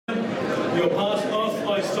You're part of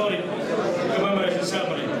a historic commemoration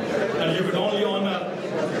ceremony, and you could only honor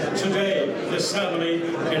today this ceremony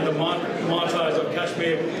in the martyrs of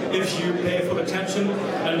Kashmir if you pay full attention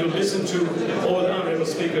and you listen to all the honorable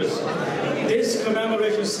speakers. This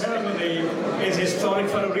commemoration ceremony is historic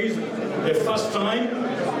for a reason. The first time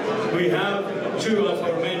we have two of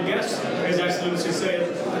our main guests, His Excellency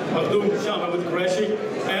Shah Mehmood Qureshi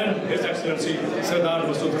and His Excellency Sardar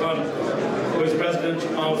Masood Khan, who is President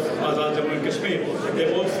of Azad Jammu and Kashmir.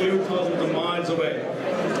 They both flew thousands of miles away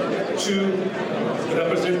to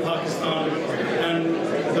represent Pakistan and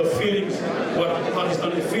the feelings, what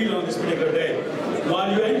Pakistanis feel on this particular day.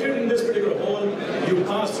 While you entered in this particular hall, you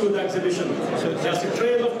passed through the exhibition. So just a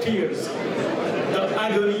trail of tears, the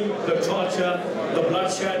agony, the torture, the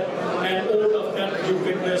bloodshed, and all of that you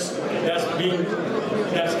witnessed that's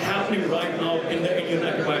happening right now in the Indian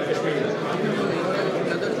occupied Kashmir.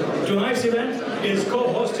 Tonight's event is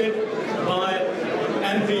co-hosted by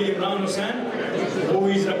MP Imran Hussain, who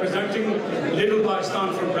is representing Little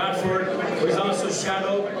Pakistan from Bradford, who is also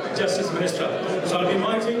Shadow Justice Minister. So I'll be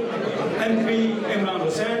inviting MP Imran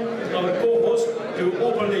Hussain, our co-host, to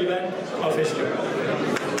open the event officially.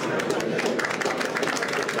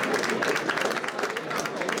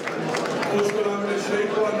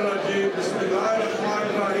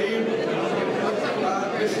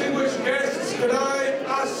 Distinguished guests, can I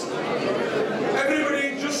ask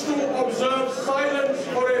everybody just to observe silence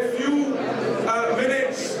for a few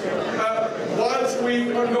minutes whilst we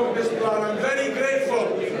conduct this plan? I'm very grateful.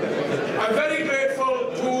 I'm very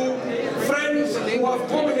grateful to friends who have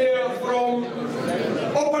come here from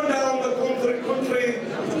up and down the country,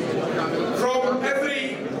 from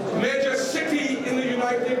every major city in the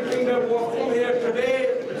United Kingdom who have come here today,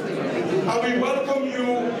 and we welcome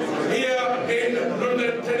you here in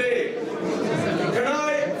London today. Can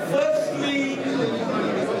I firstly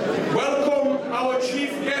welcome our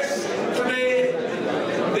chief guest today,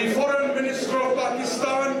 the Foreign Minister of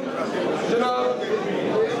Pakistan, Janab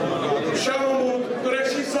Shah Mehmood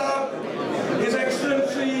Qureshi Sahab, His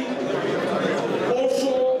Excellency,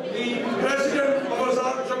 also the President of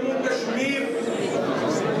Azad Jammu and Kashmir,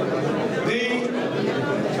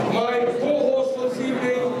 my co-host this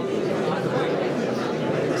evening,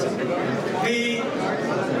 the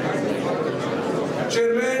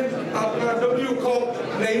Chairman of WCOP,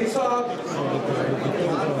 Naeem Sahab,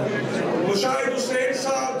 Mushahid Hussain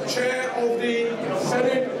Sahab, Chair of the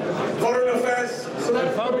Senate Foreign Affairs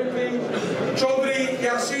Select Committee, Chaudhry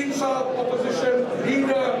Yasin Sahab, Opposition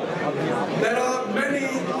Leader. There are many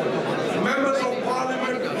members of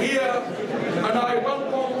Parliament here, and I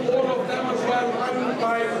welcome all of them as well, and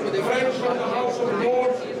my friends from the House of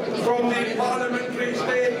Lords, from the parliamentary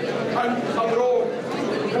state and abroad.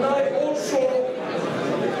 Can I also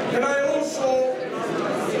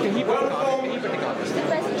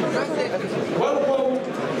welcome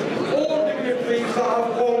all dignitaries that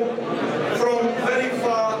have come from very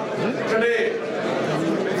far today.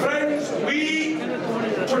 Friends,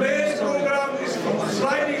 today's program is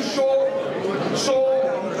slightly short, so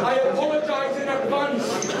I apologize in advance.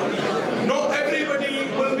 Not everybody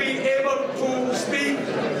will be able to speak.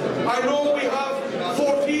 I know we have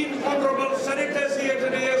 14 honourable senators here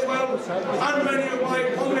today as well, and many of my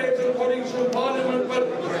colleagues and colleagues from Parliament,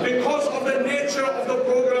 but because of the nature of the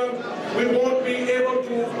program, we won't be able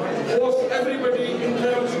to host everybody in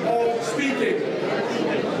terms of speaking.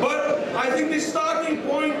 But I think the starting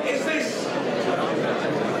point is this,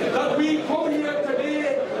 that we come here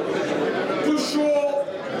today to show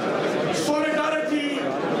solidarity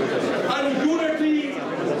and unity.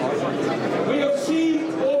 We have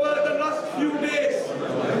seen over the last few days.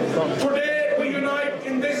 Today we unite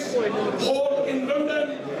in this hall in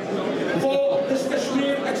London for this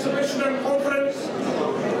Kashmir exhibition and conference.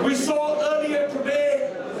 We saw earlier today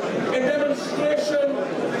a demonstration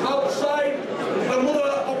outside the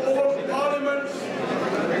mother of all parliaments.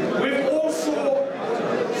 We've also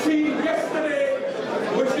seen yesterday,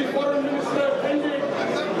 which the Foreign Minister attended,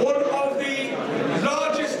 one of the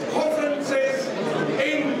largest conferences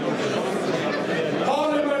in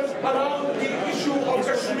Parliament around the issue of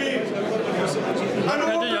Kashmir. And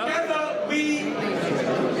all together, we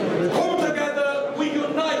come together, we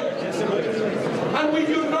unite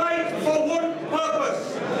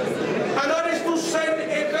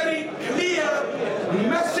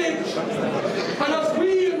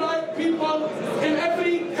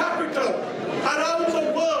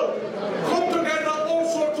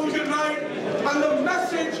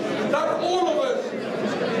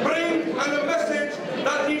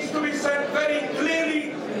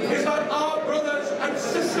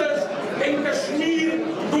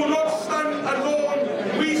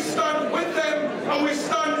and we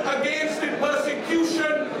stand against the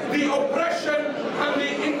persecution, the oppression, and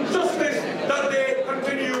the injustice that they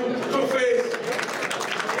continue to face.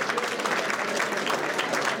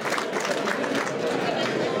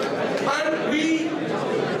 And we,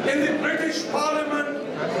 in the British Parliament,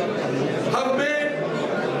 have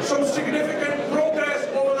made some significant progress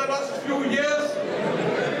over the last few years.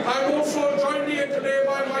 I'm also joined here today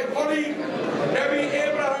by my colleague, Debbie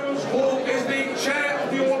Abrahams, who is the chair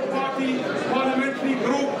of the All Party Parliamentary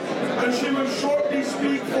Group, and she will shortly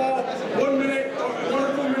speak for 1 minute or 1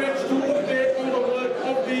 or 2 minutes to update on the work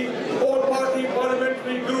of the All Party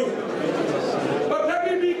Parliamentary Group. But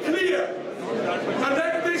let me be clear, and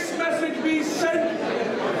let this message be sent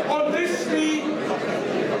on this, the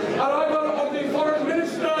arrival of the Foreign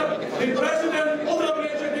Minister, the President, other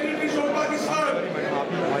major dignitaries of Pakistan.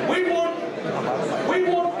 We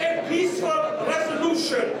want a peaceful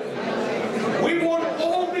resolution. We want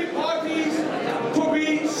all the parties to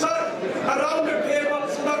be sat around the table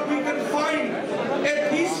so that we can find a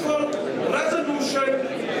peaceful resolution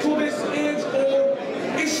to this age-old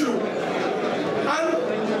issue. And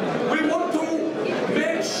we want to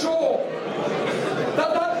make sure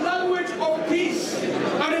that that language of peace,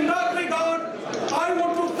 and in that regard, I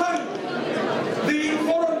want to thank the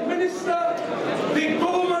Foreign Minister, the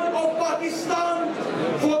government of Pakistan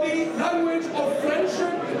for the language of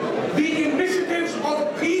friendship, the initiatives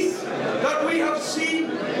of peace that we have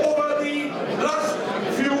seen over the last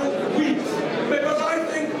few weeks. Because I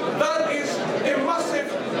think that is a massive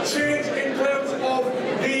change in terms of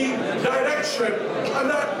the direction.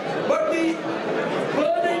 But the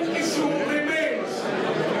burning issue remains.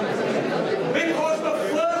 Because the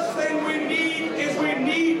first thing we need is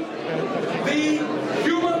the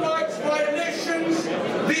human rights violations,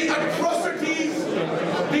 the atrocities,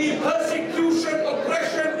 the persecution,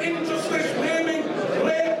 oppression, injustice, naming,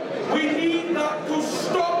 rape. We need that to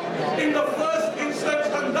stop in the first instance,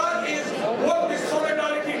 and that is what the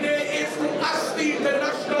Solidarity Day is, to ask the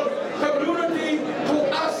international community to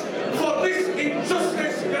ask for this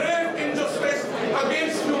injustice, grave injustice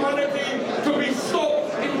against humanity, to be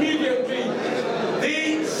stopped immediately.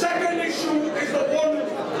 The second issue is the one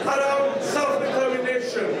around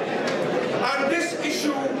self-determination. And this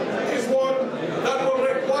issue is one that will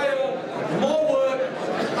require more work,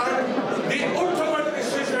 and the ultimate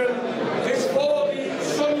decision is for the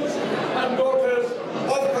sons and daughters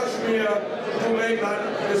of Kashmir to make that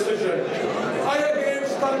decision. I again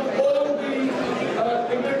thank all the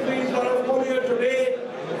dignitaries that have come here today.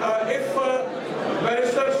 If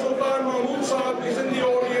Barrister Sultan Mahmood Saab is in the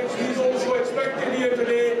audience, he's also expected here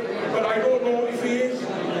today, but I don't know if he is,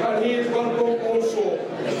 and he is welcome also.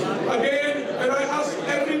 Again, can I ask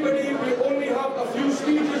everybody, we only have a few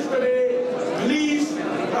speeches today, please,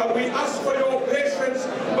 we ask for your patience,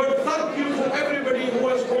 but thank you to everybody who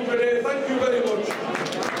has come today. Thank you very much.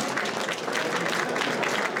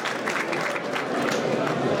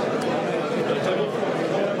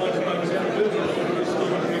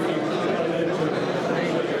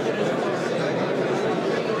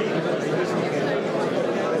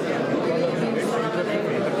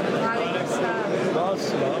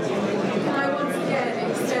 I once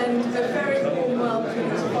again extend a very warm welcome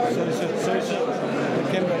to foreign It's a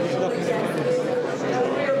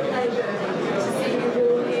real pleasure to see you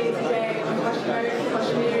all here today on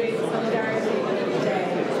Kashmiri Solidarity Day.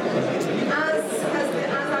 As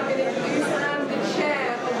I've been introduced, I am the chair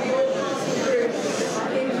of the All Party Group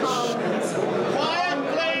in Parliament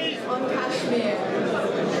on Kashmir.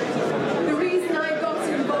 The reason I got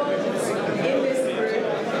involved in this group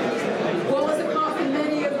was, apart from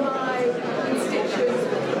many of my constituents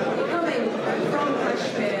coming from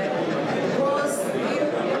Kashmir, was the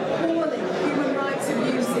appalling human rights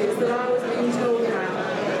abuses that I was being told about.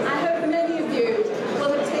 I hope many of you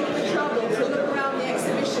will have taken the trouble to look around the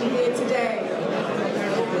exhibition here today,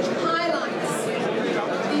 which highlights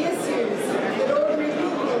the issues that ordinary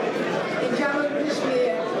people in Jammu and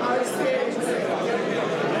Kashmir are experiencing.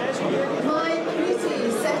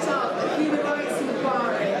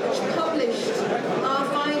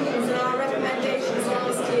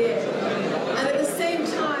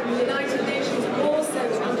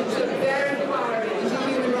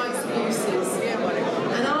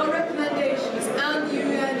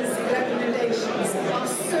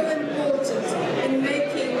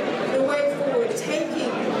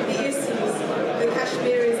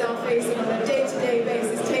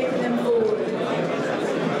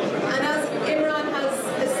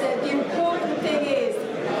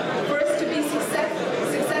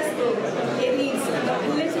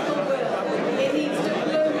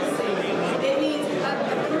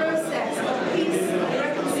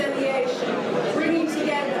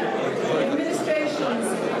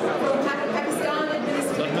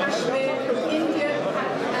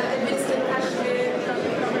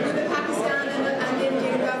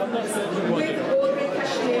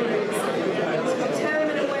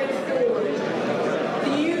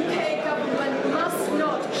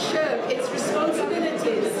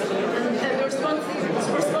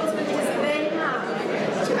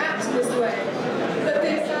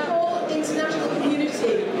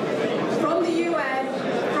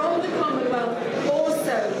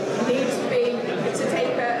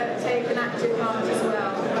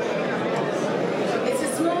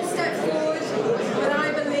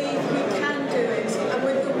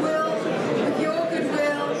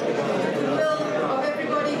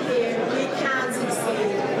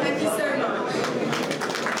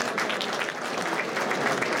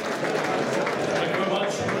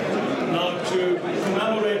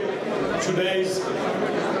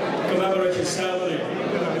 commemoration ceremony.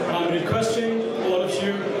 I'm requesting all of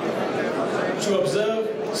you to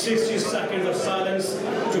observe 60 seconds of silence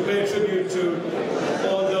to pay tribute to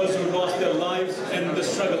all those who lost their lives in the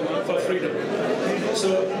struggle for freedom.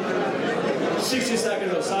 So, 60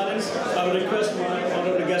 seconds of silence. I will request my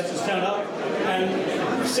honorable guests to stand up,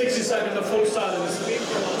 and 60 seconds of full silence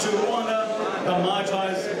to honor the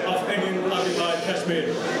martyrs of Indian occupied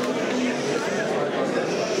Kashmir.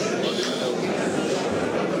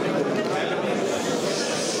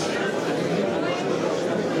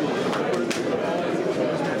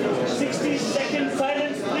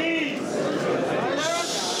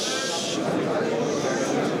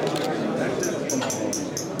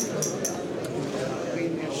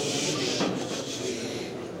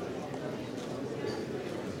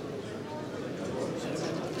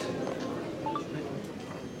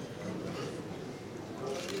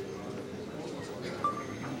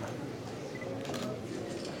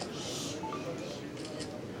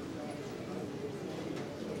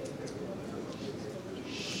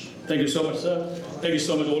 Thank you so much, sir. Thank you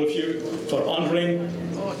so much, all of you, for honoring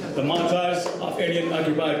the martyrs of Indian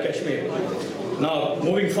occupied Kashmir. Now,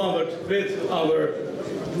 moving forward with our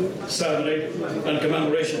ceremony and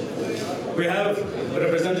commemoration, we have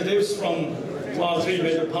representatives from all three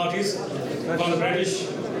major parties, from the British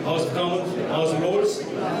House of Commons, House of Lords.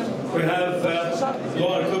 We have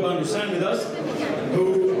Lord Qurban Hussain with us,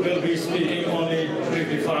 who will be speaking only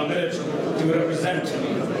briefly for a minute to represent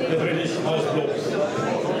the British House of Lords.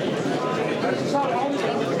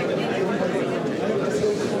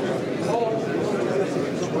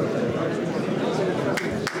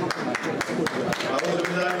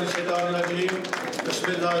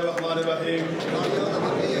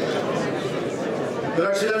 Your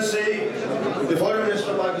Excellency, the Foreign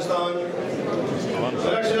Minister of Pakistan,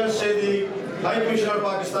 Your Excellency, the High Commissioner of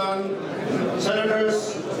Pakistan,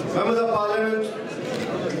 Senators, Members of Parliament,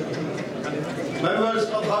 Members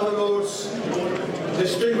of House of Lords,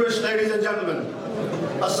 distinguished ladies and gentlemen,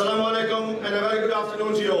 Assalamu alaikum and a very good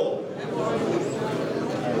afternoon to you all.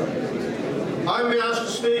 I'm being asked to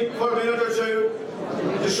speak for a minute or two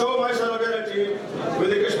to show my solidarity with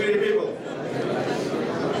the Kashmiri people.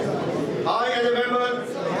 I, as a member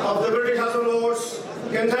of the British House of Lords,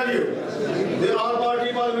 can tell you the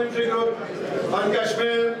all-party parliamentary group on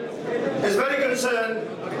Kashmir is very concerned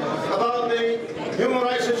about the human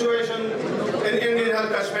rights situation in Indian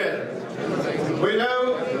Kashmir. We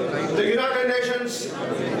know the United Nations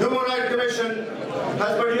Human Rights Commission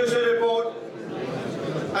has produced a report,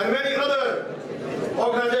 and many other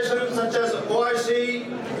organizations such as OIC,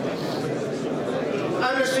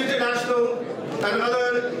 Amnesty International, and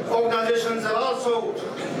other organizations have also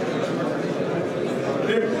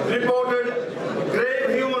reported grave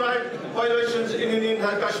human rights violations in Indian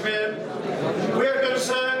Kashmir. We are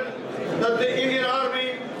concerned that the Indian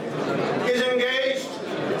Army is engaged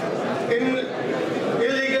in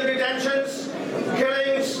illegal detentions,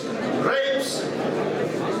 killings, rapes,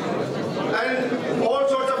 and all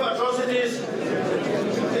sorts of atrocities,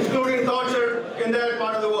 including torture in that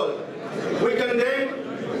part of the world. We condemn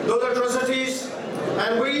those atrocities,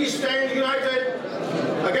 and we stand united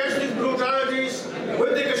against these brutalities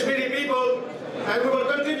with the Kashmiri people, and we will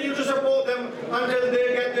continue to support them until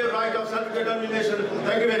they get their right of self-determination.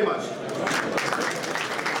 Thank you very much.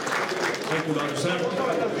 Thank you, Dr. Sam.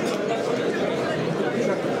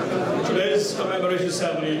 Today's commemoration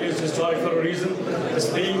ceremony is historic for a reason. It's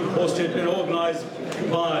being hosted and organized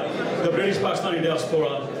by the British Pakistani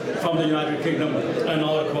diaspora from the United Kingdom and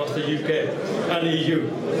all across the UK and the EU.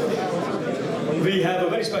 We have a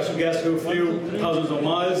very special guest who flew thousands of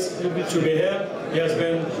miles to be here. He has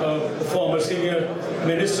been a former senior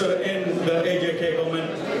minister in the AJK government.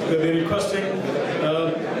 We've been requesting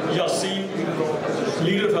Yassin,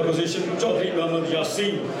 leader of opposition, Chaudhry Muhammad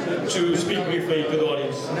Yassin, to speak briefly to the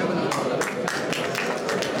audience.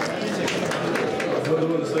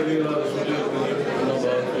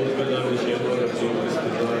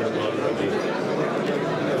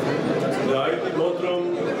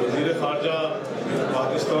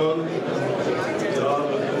 Pakistan,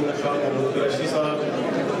 Shah Mehmood Qureshi sahab,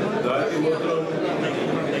 Dayati Mohtaram,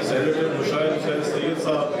 Senator Mushair Hussain Sayyid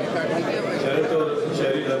sahab, Senator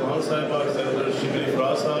Shahri Rahman sahib, Senator Shibli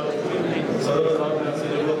Fraz sahab, Sadr Azam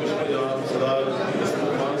Jammu Kashmir Sardar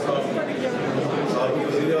Khan sahab, Sabaq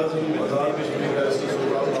Wazir Azam Azad Kashmir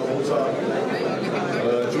Shah Mehmood sahab,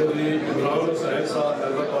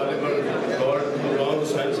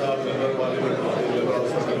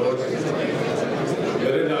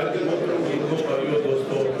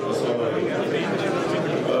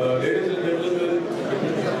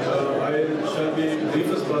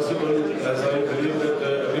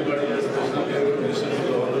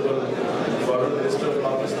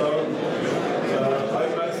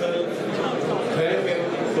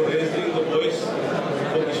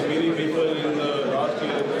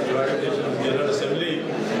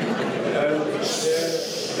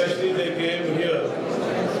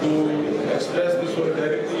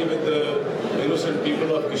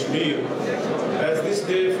 Kashmir. As this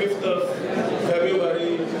day, 5th of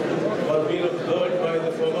February, was being observed by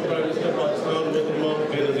the former Prime Minister of Pakistan,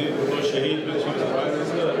 Benazir, who was Shaheed when she was Prime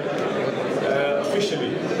Minister,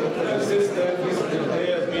 officially. And since then, this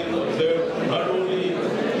day has been observed not only in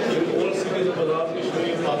all cities of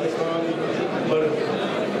Kashmir, Pakistan, but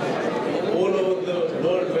all over the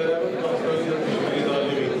world, wherever Pakistanis and Kashmiris are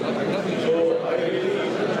living. So I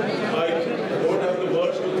don't have the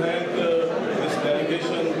words to thank this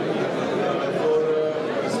delegation for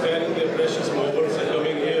sparing their precious moments and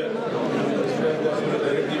coming here to spend their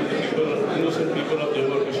solidarity with the people, innocent people of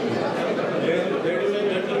Jammu and Kashmir. Ladies and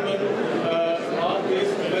gentlemen, our case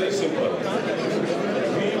is very simple.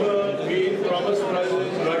 We were being promised by the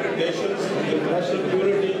United Nations international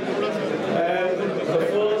unity, and the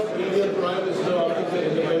first Indian Prime Minister after the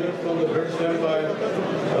independence from the British Empire,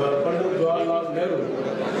 Pandit Jawaharlal Nehru,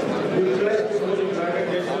 we pledged before the United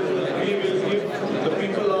Nations that we will give the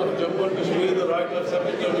people of Jammu and Kashmir the right of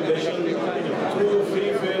self-determination through a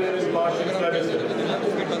free, fair and impartial plebiscite,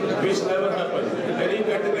 which never happened. And he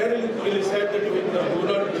categorically said that we do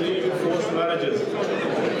not believe in forced marriages.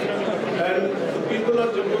 And the people of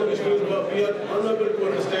Jammu and Kashmir, we are unable to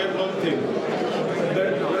understand one thing,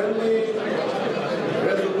 that when the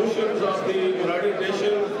resolutions of the United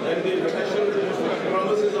Nations and the international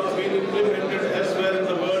promises are being implemented elsewhere in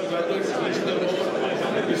the world, whether it's East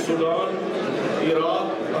Timor, it's Sudan, Iraq,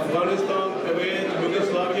 Afghanistan, Kuwait,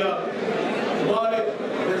 Yugoslavia, why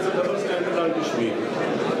there is a double standard on Kashmir?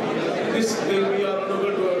 This thing we are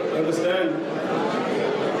unable to understand.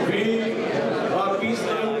 We are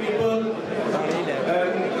peace-loving people,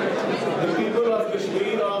 and the people of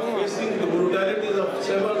Kashmir are facing the brutalities of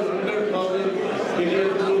 700,000 Indian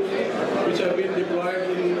troops which have been deployed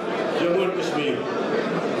in Jammu and Kashmir,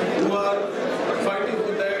 who are fighting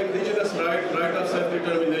for their indigenous right of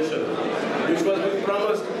self-determination, which was being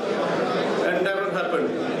promised and never happened.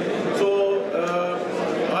 So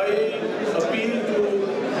I appeal to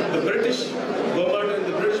the British government and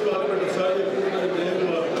the British Parliament,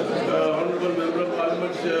 Honourable Member of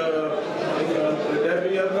Parliament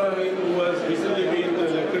Debbie Abraham, who has recently been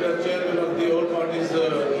elected as chairman of the All Parties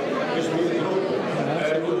Kashmir Group,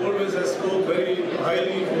 and who always has spoke very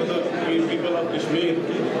highly for the people of Kashmir.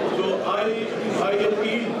 So I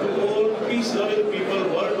appeal to all peace-loving people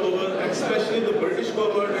world over, especially the British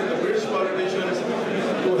government and the British politicians,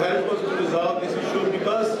 to help us to resolve this issue,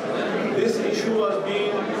 because this issue was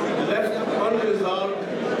being left unresolved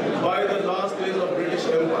by the last days of British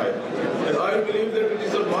Empire. And I believe that it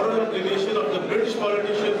is a moral obligation of the British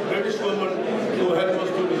politicians, British government, to help us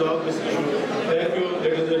to resolve this issue. Thank you,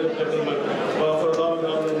 ladies and gentlemen, for allowing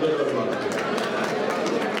us to do that.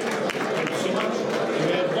 Thank you so much.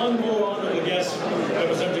 We have one more honorable guest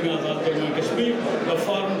representing Azad Jammu and Kashmir,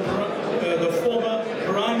 the former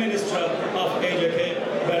Prime Minister of AJK,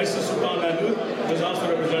 Barrister Shah Mehmood, who is also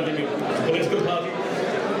representing a political party,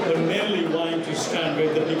 but mainly wanting to stand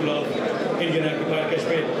with the people of Indian occupied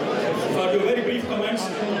Kashmir. For your very brief comments,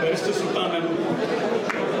 Barrister Shah Mehmood.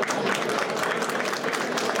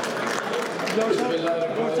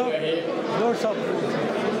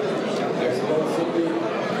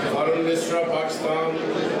 Foreign Minister of Pakistan,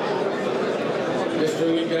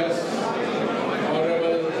 distinguished guests,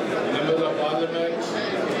 honorable members of Parliament,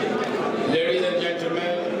 ladies and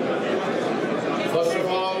gentlemen, first of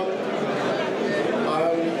all, I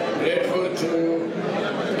am grateful to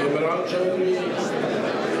Imran Chaudhry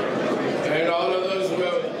and all others who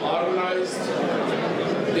have organized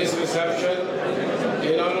this reception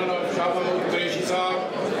in honor of Shah Mehmood Qureshi Sahab.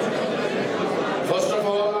 First of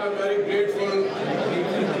all, I am very grateful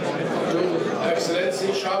to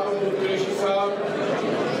Excellency Shah Mehmood Qureshi Sahab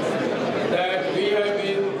that we have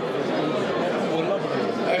been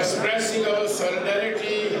expressing our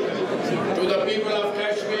solidarity to the people of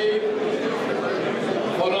Kashmir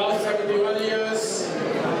for last 71 years.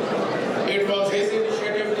 It was his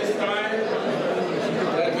initiative this time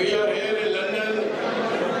that we are here in London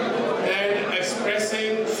and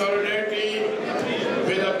expressing solidarity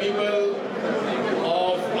with the people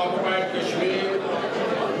of occupied Kashmir.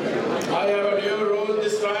 I have a new role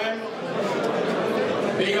this time.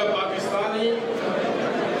 Being a Pakistani,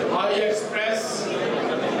 I express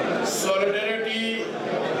solidarity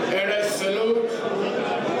and a salute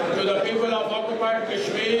to the people of occupied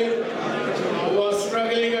Kashmir who are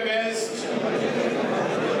struggling against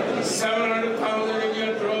 700,000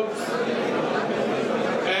 Indian troops.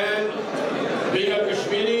 And being a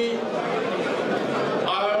Kashmiri, I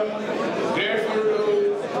am grateful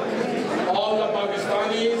to all the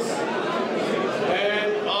Pakistanis and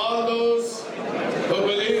all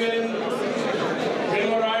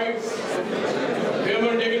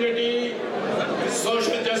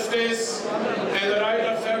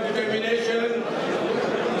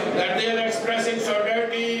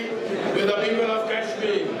the people of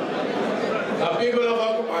Kashmir. The people of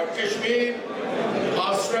occupied Kashmir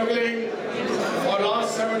are struggling for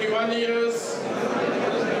last 71 years,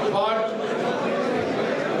 but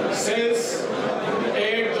since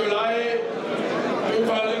 8 July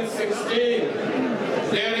 2016,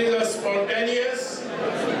 there is a spontaneous,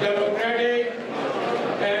 democratic,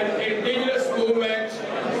 and indigenous movement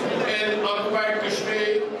in occupied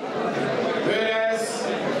Kashmir, whereas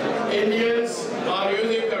Indians are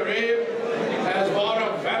using the rape as war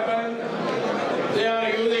of weapon. They are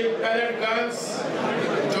using pellet guns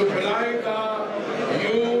to blind the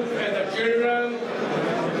youth and the children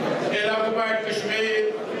in occupied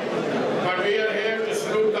Kashmir. But we are here to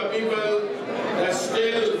salute the people that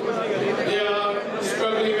still they are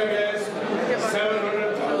struggling against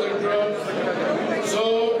 700,000 troops. So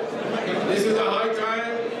this is a high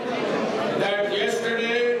time that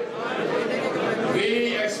yesterday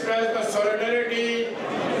we expressed the solidarity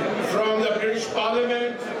from the British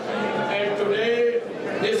Parliament, and today,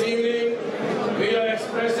 this evening, we are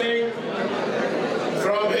expressing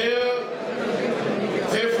from here,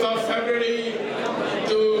 5th of February,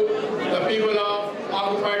 to the people of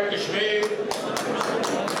occupied Kashmir.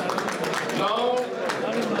 Now,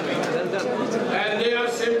 and they are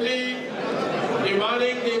simply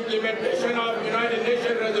demanding the implementation of United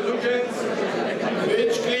Nations resolutions,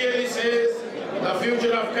 which clearly says the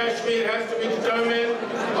future of Kashmir has to be determined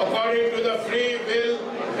according to the free will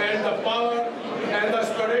and the power and the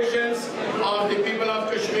aspirations of the people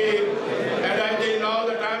of Kashmir. And I think now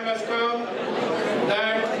the time has come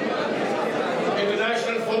that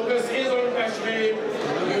international focus is on Kashmir.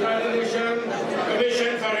 United Nations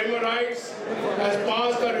Commission for Human Rights has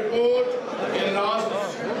passed a report in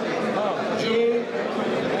last June,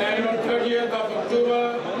 and on 30th of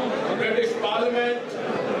October, British Parliament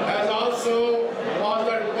has also passed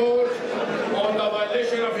a report on the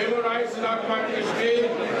violation of human rights in occupied Kashmir.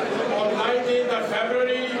 On 19th of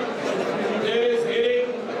February, there is hearing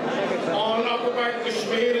on occupied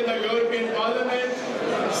Kashmir in the European Parliament.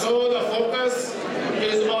 So the focus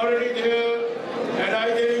is already there, and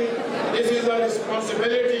I think this is a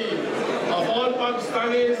responsibility of all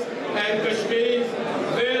Pakistanis and Kashmiris,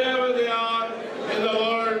 wherever they are in the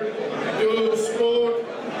world, to support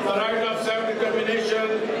the right of self-determination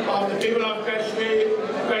of the people of Kashmir,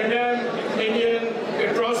 condemn Indian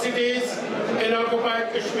atrocities in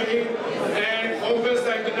occupied Kashmir, and focus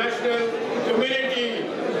the international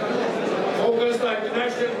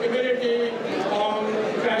community on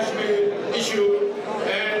Kashmir issue.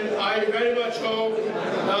 And I very much hope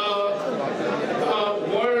the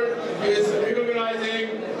world is recognizing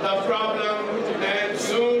the problem, and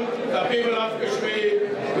soon the people of Kashmir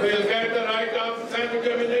will get the right of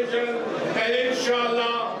self-determination, and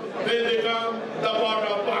inshallah will become the part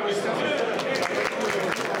of Pakistan.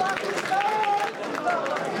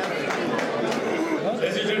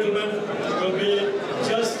 Ladies and gentlemen, we'll be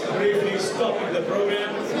just briefly stopping the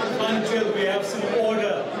program until we have some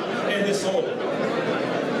order in this hall.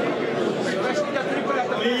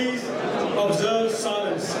 Please observe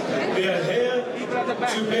silence. We are here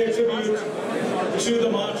to pay tribute to the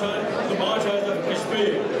martyrs of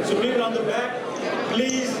Kashmir. So people on the back,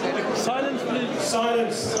 please. Silence, please.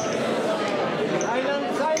 Silence.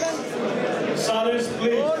 Silence, silence. Silence,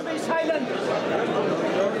 please. All be silent.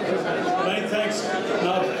 Many thanks.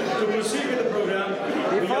 Now, to proceed with the program,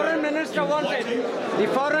 The foreign minister wanted. The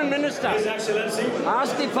foreign minister. His Excellency.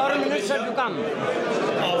 Ask the foreign minister to come.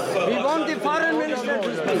 We want the foreign minister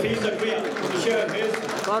to speak.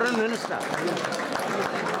 Foreign minister.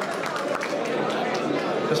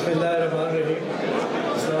 Bismillahirrahmanirrahim.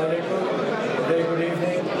 Assalamu alaikum. Very good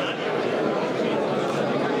evening.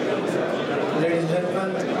 Ladies and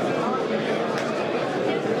gentlemen,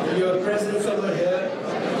 your presence over here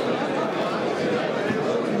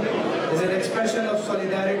is an expression of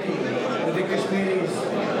solidarity with the Kashmiris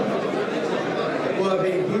who are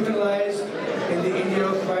being brutalized in the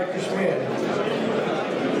India-occupied Kashmir.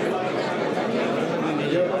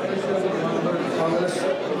 Your permission, Congress,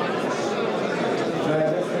 I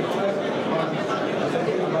just reflect on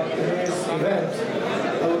something about today's event.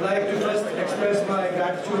 I would like to first express my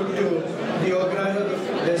gratitude to the organizer of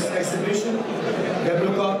this exhibition,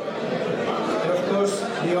 WCOP, and of course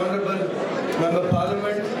the Honorable Member of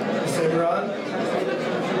Parliament, Mr. Imran,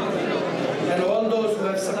 and all those who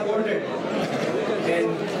have supported in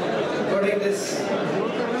putting this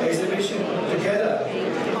exhibition together.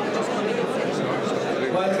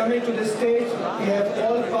 While coming to this stage, we have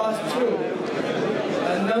all passed through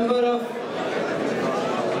a number of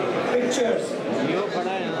pictures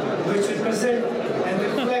which represent and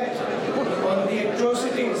reflect on the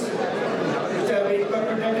atrocities which have been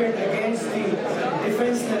perpetrated against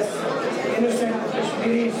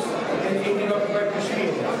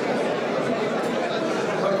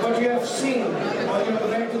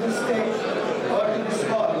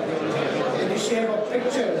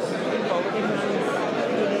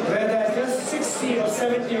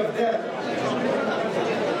majority of them,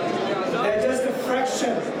 they're just a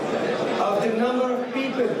fraction of the number of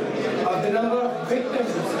people, of the number of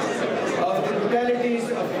victims of the brutalities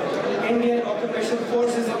of Indian occupation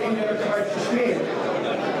forces in Indian occupied Kashmir.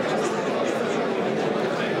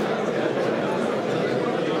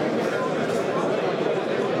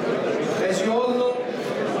 As you all know,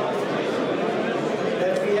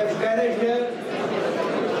 that we have gathered here,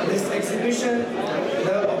 this exhibition,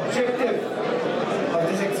 the objective of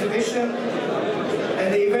this exhibition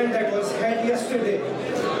and the event that was held yesterday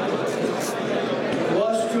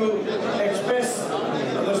was to express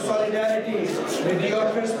our solidarity with the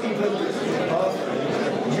oppressed people of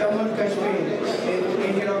Jammu and Kashmir in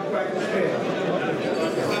Indian occupied Kashmir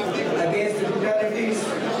against the brutalities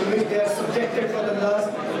to which they are subjected for the last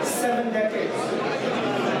 7 decades.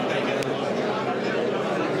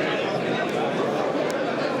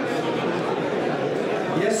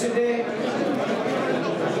 Yesterday,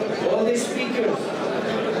 all these speakers,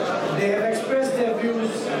 they have expressed their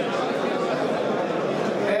views,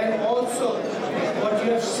 and also what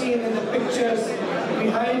you have seen in the pictures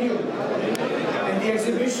behind you in the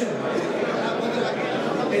exhibition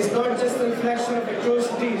is not just a reflection of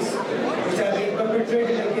atrocities which are being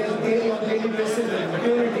perpetrated against daily basis with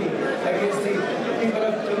impunity against the people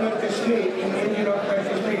of Jammu and Kashmir in Indian occupied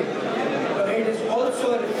Kashmir, but it is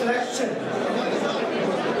also a reflection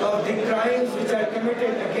of the crimes which are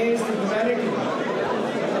committed against humanity.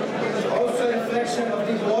 It's also a reflection of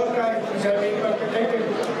the war crimes which are being perpetrated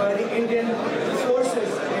by the Indian forces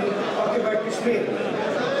in occupied Kashmir.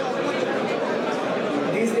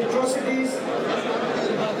 These atrocities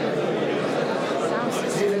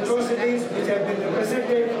which have been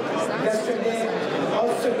represented yesterday,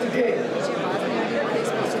 also today,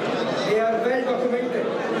 they are well documented.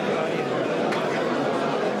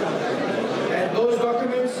 And those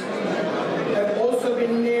documents have also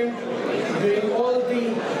been named during all the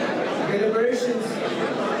deliberations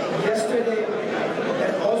yesterday,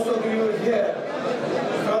 and also we will hear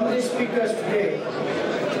from the speakers today.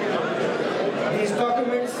 These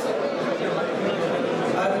documents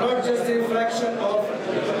are not just a reflection of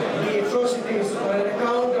the atrocities or an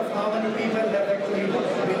account of how many people have actually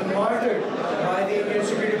been martyred by the Indian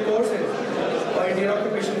security forces or Indian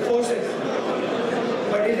occupation forces,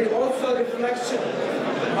 but it is also a reflection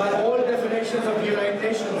by all definitions of the United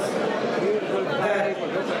Nations that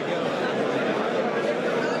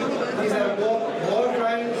these are war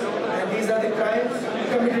crimes and these are the crimes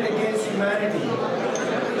committed against humanity.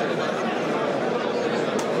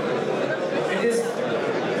 It is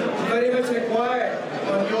very much required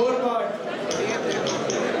on your part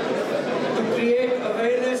to create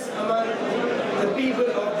awareness among the people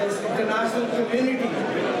of this international community,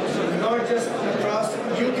 not just across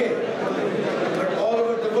UK, but all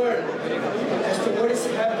over the world, as to what is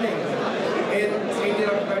happening in Indian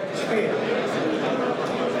occupied Kashmir.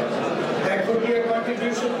 That would be a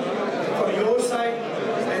contribution from your side,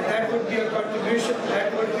 and that would be a contribution,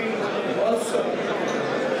 that would be also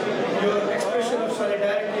your expression of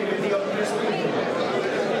solidarity with the oppressed people.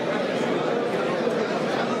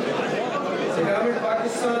 The government of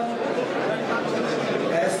Pakistan,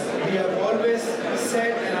 as we have always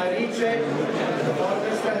said, and I reiterate, the Prime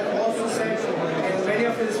Minister has also said in many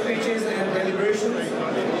of his speeches and deliberations,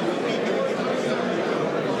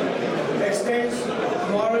 extends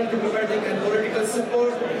moral, diplomatic and political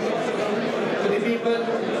support to the people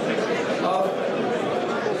of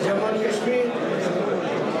Jammu and Kashmir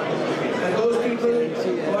and those people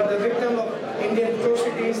who are the victim of Indian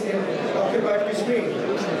atrocities in occupied Kashmir,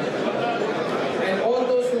 and all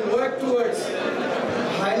those who work towards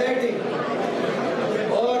highlighting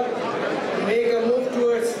or make a move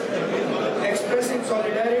towards expressing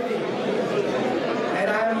solidarity. And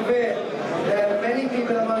I am aware there are many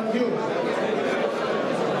people among you,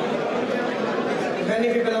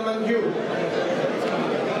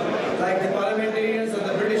 like the parliamentarians of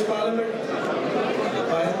the British Parliament,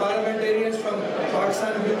 or the parliamentarians from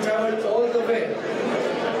Pakistan who traveled all the way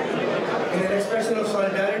in an expression of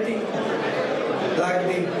solidarity, like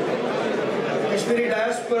the Kashmiri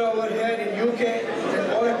diaspora over here in UK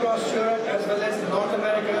and all across Europe, as well as in North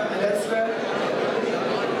America and elsewhere.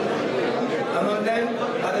 Among them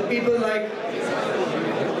are the people like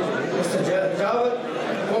Mr. Jawad,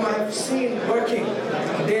 whom I have seen working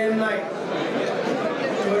day and night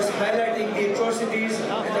towards highlighting the atrocities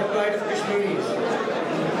and the plight of Kashmiris.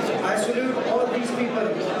 I salute all these people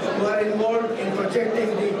who are involved in projecting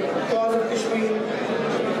the cause of Kashmir,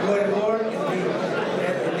 who are involved in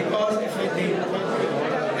the cause of the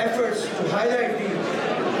efforts to highlight the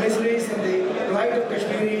miseries and the plight of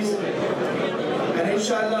Kashmiris. And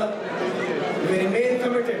inshallah, we remain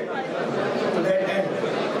committed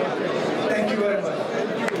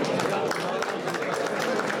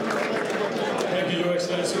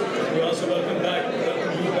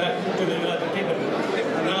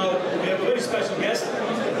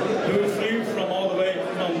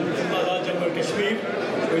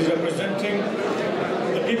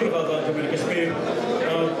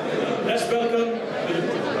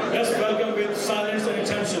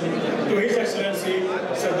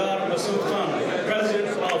Excellency Sardar Masood Khan, President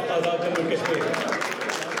of Azad Jammu and Kashmir.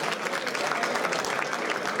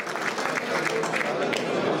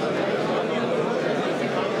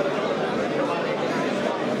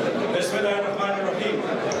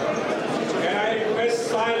 Can I request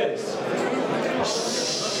silence?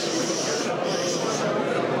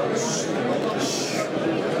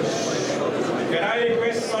 Can I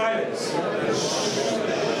request silence?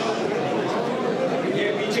 ये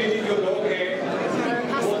पीछे जी जो लोग हैं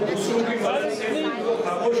वो दूसरों की मदद से उनको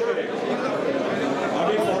खामोश करें।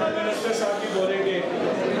 अभी फॉरेन मिनिस्टर साहब भी बोलेंगे।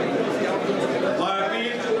 I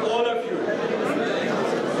appeal to all of you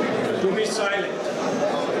to be silent.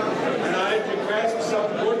 And I request some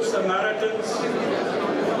good Samaritans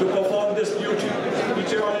to perform this duty.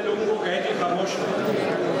 पीछे वाले लोगों को कहें कि खामोश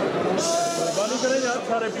बात करें यार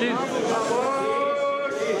सारे please.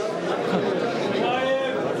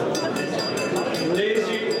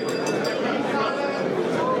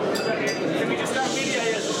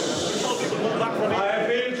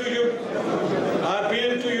 I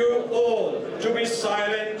appeal to you all to be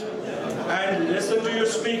silent and listen to your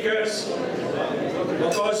speakers.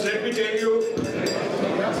 Because let me tell you,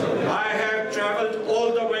 I have traveled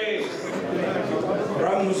all the way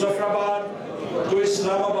from Muzaffarabad to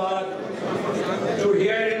Islamabad to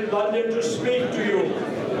here in London to speak to you,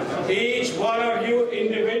 each one of you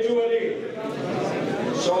individually.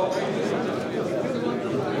 So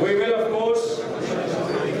we will of course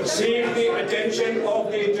seek the attention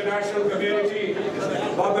of the international community,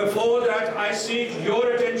 but before that I seek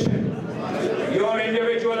your attention, your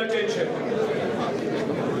individual attention.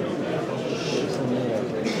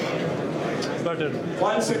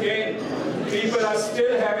 Once again, people are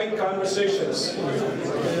still having conversations.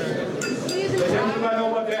 The gentleman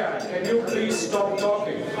over there, can you please stop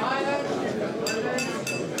talking?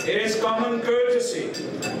 It is common courtesy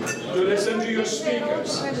to listen to your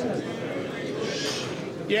speakers.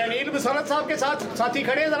 ये अनिल बसरत साहब के साथ साथी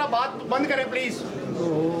खड़े हैं, जरा बात बंद करें please.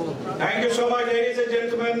 Thank you so much, ladies and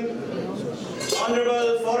gentlemen.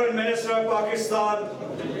 Honorable Foreign Minister of Pakistan,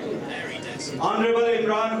 Honorable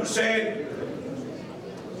Imran Hussain,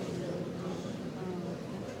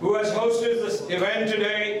 who has hosted this event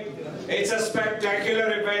today. It's a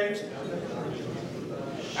spectacular event,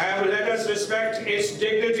 and let us respect its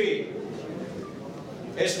dignity,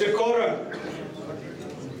 its decorum,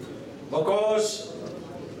 because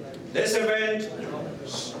this event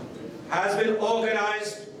has been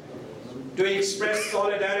organized to express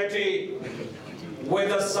solidarity with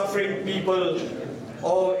the suffering people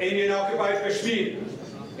of Indian-occupied Kashmir.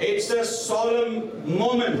 It's a solemn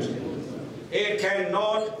moment. It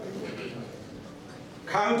cannot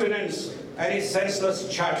countenance any senseless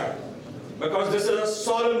chatter, because this is a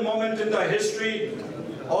solemn moment in the history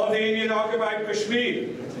of the Indian-occupied Kashmir.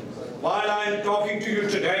 While I am talking to you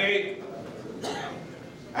today,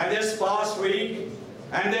 and this past week,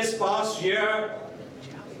 and this past year,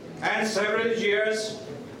 and several years,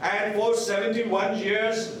 and for 71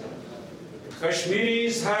 years,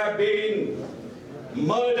 Kashmiris have been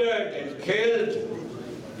murdered and killed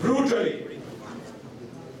brutally.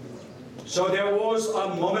 So there was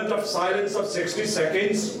a moment of silence of 60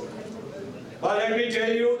 seconds. But let me tell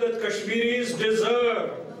you that Kashmiris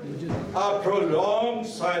deserve a prolonged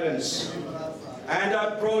silence and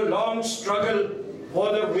a prolonged struggle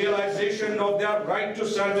for the realization of their right to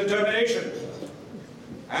self-determination.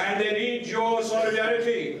 And they need your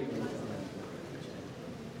solidarity.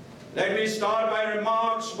 Let me start my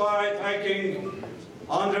remarks by thanking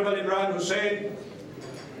Honorable Imran Hussain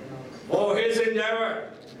for his endeavor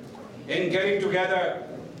in getting together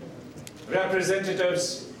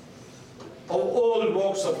representatives of all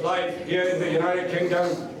walks of life here in the United Kingdom.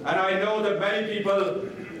 And I know that many people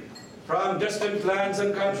from distant lands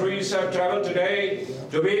and countries have traveled today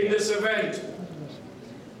to be in this event.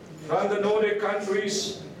 From the Nordic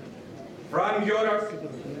countries, from Europe,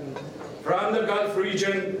 from the Gulf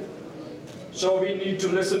region. So we need to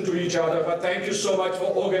listen to each other. But thank you so much for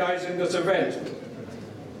organizing this event.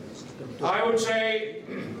 I would say,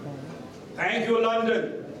 thank you,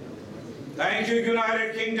 London. Thank you,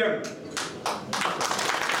 United Kingdom.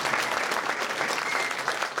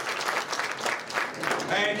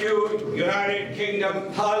 Thank you, United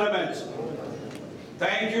Kingdom Parliament.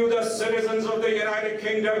 Thank you, the citizens of the United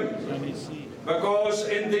Kingdom, because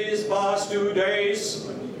in these past 2 days,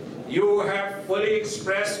 you have fully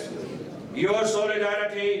expressed your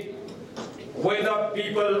solidarity with the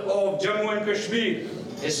people of Jammu and Kashmir,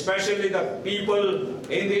 especially the people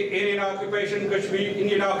in the Indian-occupied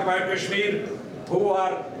Kashmir, who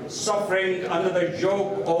are suffering under the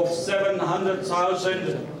yoke of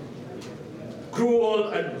 700,000 cruel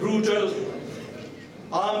and brutal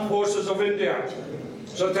Armed Forces of India.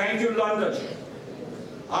 So thank you, London.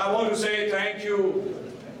 I want to say thank you,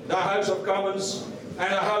 the House of Commons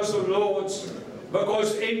and the House of Lords,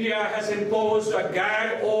 because India has imposed a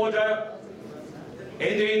gag order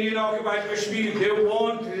in the Indian occupied Kashmir. They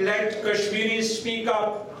won't let Kashmiris speak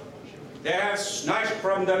up. They have snatched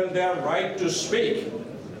from them their right to speak,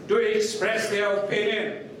 to express their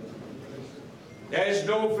opinion. There is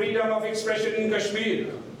no freedom of expression in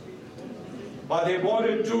Kashmir. But they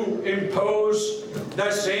wanted to impose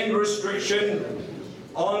the same restriction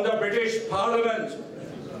on the British Parliament.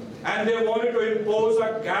 And they wanted to impose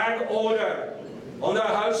a gag order on the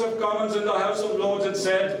House of Commons and the House of Lords, and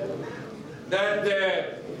said that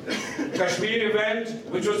the Kashmir event,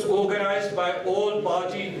 which was organized by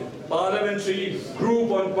all-party parliamentary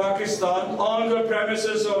group on Pakistan on the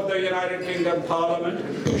premises of the United Kingdom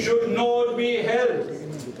Parliament, should not be held.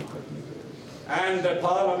 And the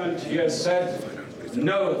Parliament here said,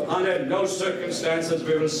 no, under no circumstances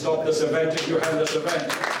we will stop this event if you have this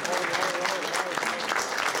event.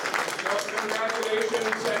 So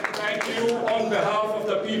congratulations and thank you on behalf of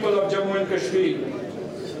the people of Jammu and Kashmir.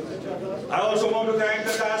 I also want to thank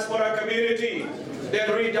the diaspora community,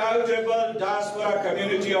 the redoubtable diaspora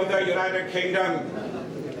community of the United Kingdom,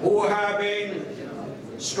 who have been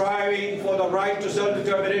striving for the right to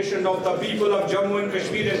self-determination of the people of Jammu and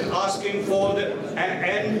Kashmir and asking for an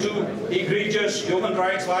end to egregious human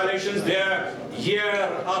rights violations there year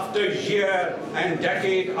after year and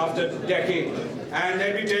decade after decade. And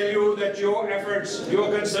let me tell you that your efforts,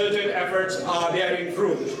 your concerted efforts are bearing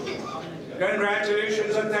fruit.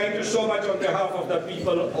 Congratulations and thank you so much on behalf of the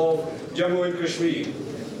people of Jammu and Kashmir.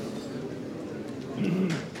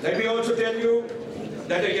 Let me also tell you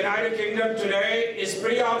that the United Kingdom today is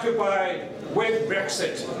preoccupied with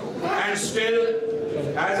Brexit, and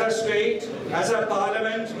still, as a state, as a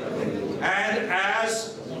parliament, and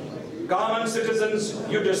as common citizens,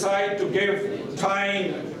 you decide to give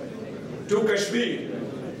time to Kashmir.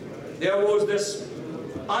 There was this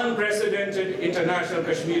unprecedented International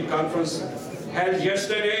Kashmir Conference held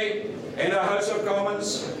yesterday in the House of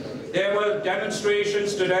Commons. There were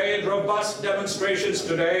demonstrations today, robust demonstrations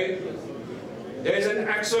today. There is an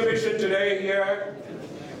exhibition today here,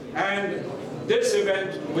 and this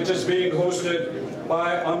event, which is being hosted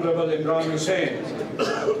by Honorable Imran Hussain.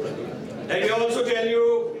 Let me also tell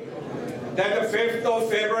you that the 5th of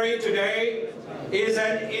February today is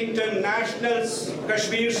an International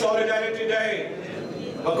Kashmir Solidarity Day,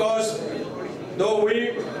 because though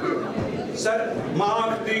we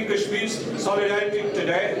mark the Kashmir Solidarity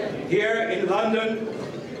today here in London,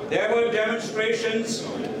 there were demonstrations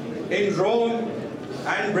in Rome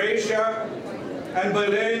and Brescia and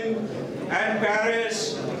Berlin and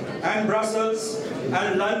Paris and Brussels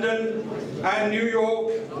and London and New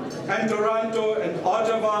York and Toronto and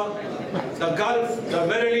Ottawa, the Gulf, the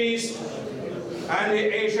Middle East and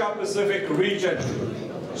the Asia Pacific region.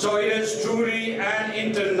 So it is truly an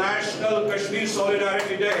International Kashmir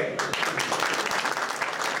Solidarity Day.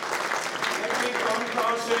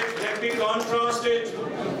 Let me contrast it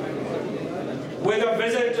with a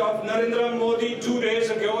visit of Narendra Modi 2 days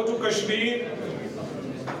ago to Kashmir,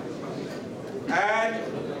 and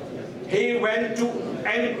he went to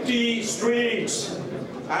empty streets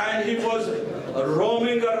and he was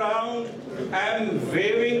roaming around and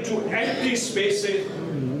waving to empty spaces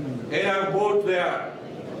in a boat there.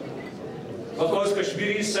 Because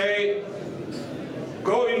Kashmiris say,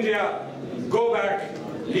 go India, go back,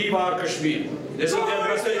 leave our Kashmir. This is their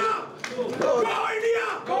message. Go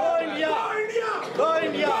India! Go India! Go India! Go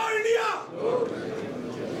India! Go India!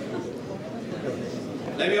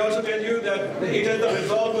 Let me also tell you that it is the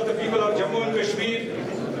resolve of the people of Jammu and Kashmir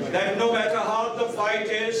that no matter how the fight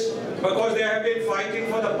is, because they have been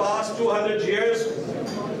fighting for the past 200 years,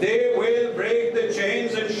 they will break the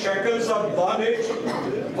chains and shackles of bondage,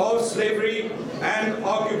 of slavery and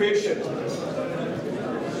occupation.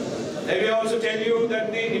 Let me also tell you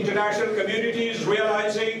that the international community is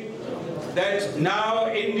realizing that now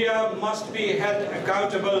India must be held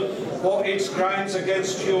accountable for its crimes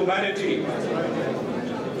against humanity.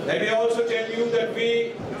 Let me also tell you that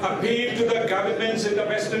we appeal to the governments in the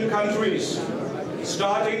Western countries,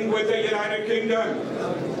 starting with the United Kingdom,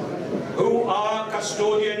 who are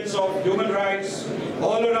custodians of human rights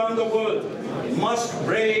all around the world, must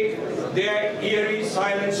break their eerie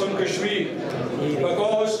silence on Kashmir,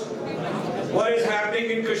 because what is happening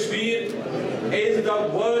in Kashmir is the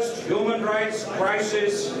worst human rights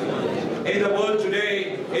crisis in the world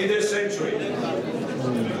today, in this century.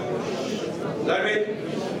 Let me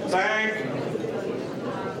thank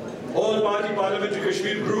all-party parliamentary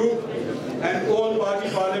Kashmir group and all-party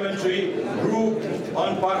parliamentary group on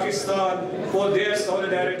Pakistan for their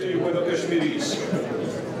solidarity with the Kashmiris.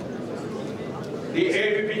 The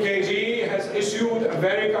APPKG has issued a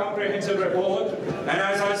very comprehensive report, and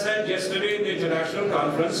as I said yesterday in the international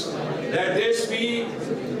conference, that this be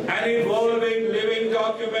an evolving, living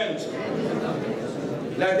document.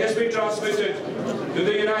 Let this be transmitted to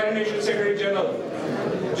the United Nations Secretary General,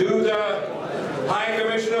 to the High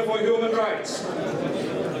Commissioner for Human Rights.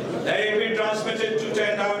 Let it be transmitted to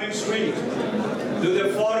 10 Downing Street, to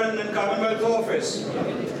the Foreign and Commonwealth Office,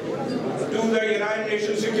 to the United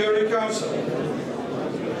Nations Security Council.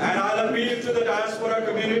 And I'll appeal to the diaspora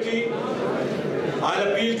community.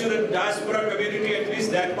 I'll appeal to the diaspora community, at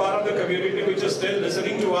least that part of the community which is still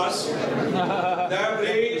listening to us. That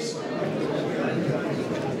please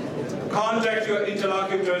contact your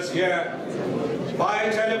interlocutors here by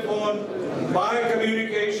telephone, by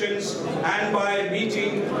communications, and by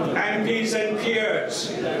meeting MPs and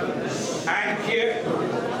peers. And here,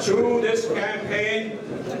 through this campaign,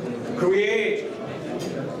 create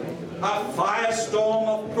a firestorm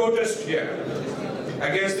of protest here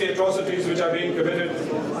against the atrocities which are being committed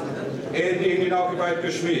in the Indian-occupied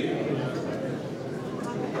Kashmir.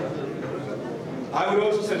 I would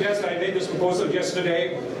also suggest, I made this proposal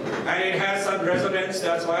yesterday, and it has some resonance,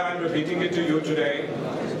 that's why I'm repeating it to you today,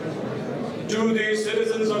 to the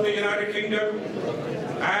citizens of the United Kingdom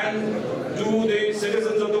and to the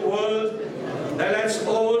citizens of the world, that let's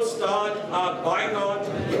all start a boycott,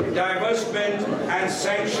 divestment and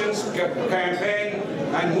sanctions campaign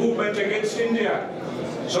and movement against India,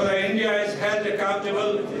 so that India is held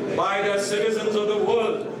accountable by the citizens of the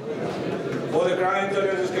world for the crimes that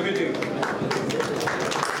it is committing.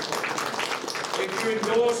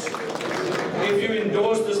 If you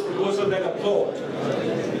endorse this proposal, then applaud.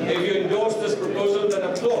 If you endorse this proposal, then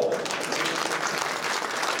applaud.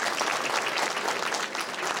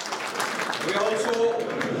 We also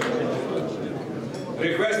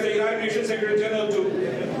request the United Nations Secretary General to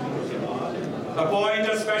appoint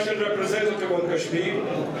a special representative on Kashmir.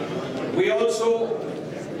 We also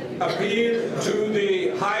appeal to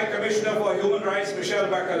the High Commissioner for Human Rights, Michelle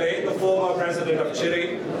Bachelet, the former president of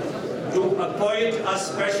Chile, to appoint a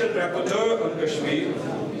special rapporteur on Kashmir.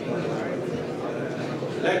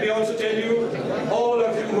 Let me also tell you, all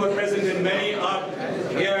of you who are present, and many are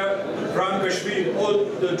here from Kashmir, all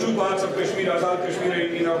the two parts of Kashmir, Azad Kashmir and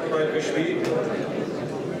Indian-occupied Kashmir,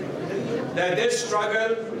 that this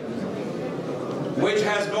struggle, which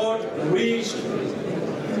has not reached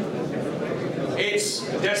its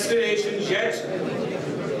destination yet,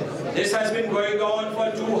 this has been going on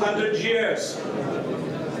for 200 years.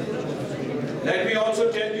 Let me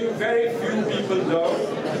also tell you, very few people know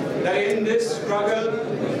that in this struggle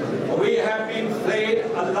we have been flayed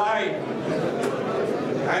alive,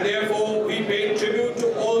 and therefore we pay tribute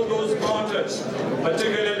to all those martyrs,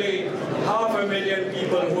 particularly 500,000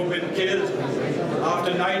 people who have been killed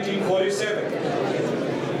after 1947.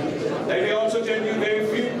 Let me also tell you, very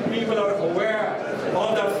few people are aware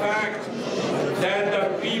of the fact that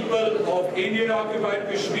the people of Indian-occupied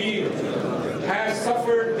Kashmir have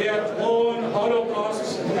suffered their own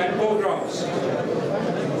holocausts and pogroms.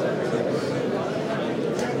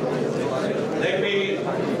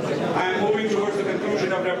 I'm moving towards the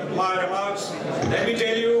conclusion of my remarks. Let me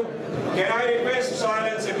tell you, can I request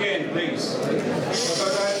silence again, please?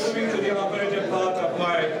 Because I'm moving to the operative part of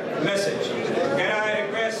my message. Can I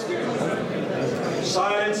request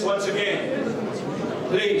silence once again?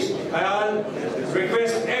 Please, and I'll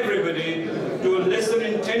request everybody to listen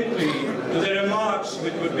intently to the remarks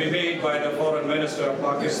which would be made by the Foreign Minister of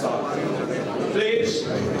Pakistan. Please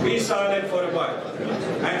be silent for a while.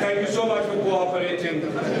 And thank you so much for cooperating,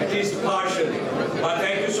 at least partially. But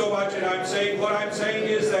thank you so much, and what I'm saying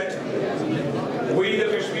is that we, the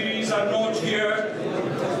Kashmiris, are not here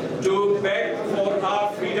to beg for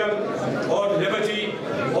our freedom or liberty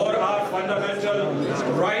or our fundamental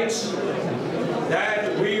rights,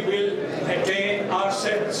 that we will attain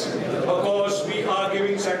ourselves because we are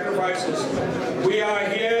giving sacrifices. We are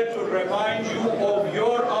here to remind you of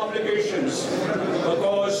your obligations,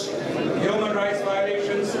 because human rights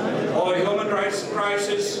violations or human rights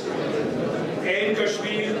crisis in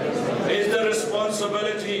Kashmir is the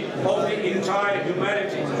responsibility of the entire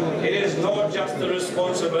humanity. It is not just the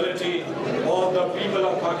responsibility of the people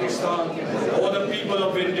of Pakistan or the people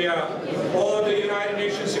of India or the United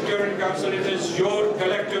Nations Security Council. It is your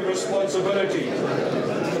collective responsibility.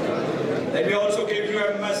 Let me also give you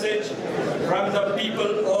a message from the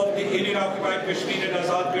people of the Indian-occupied Kashmir and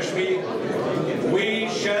Azad Kashmir. We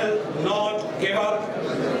shall not give up,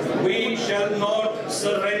 we shall not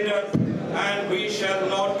surrender, and we shall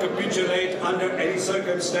not capitulate under any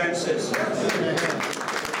circumstances.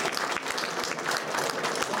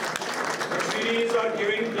 Kashmiris are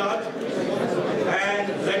giving blood,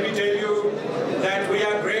 and let me tell you that we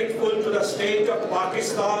are grateful to the state of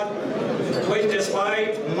Pakistan, which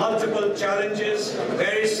despite multiple challenges,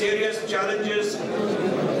 very serious challenges,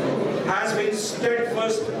 has been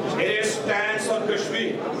steadfast in its stance on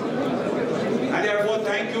Kashmir. And therefore,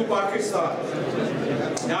 thank you, Pakistan.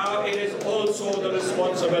 Now it is also the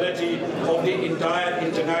responsibility of the entire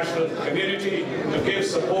international community to give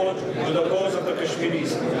support to the cause of the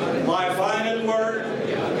Kashmiris. My final word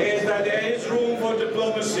is that there is room for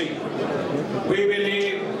diplomacy. We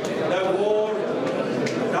believe that war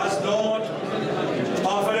does not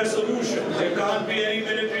offer a solution. There can't be any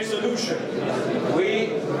military solution.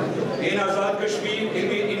 We, in Azad Kashmir, in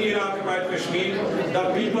the Indian-occupied Kashmir,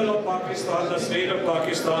 the people of Pakistan, the state of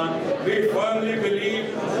Pakistan, we firmly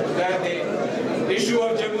believe that the issue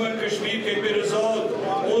of Jammu and Kashmir can be resolved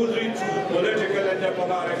only through political and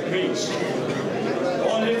diplomatic means.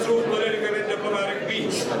 Only through political and diplomatic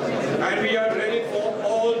means. And we are ready for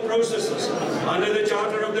all processes under the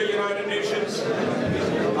Charter of the United Nations,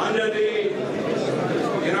 under the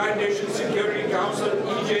United Nations Security Council,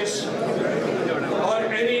 aegis, or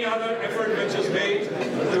any other effort which is made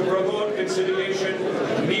to promote conciliation,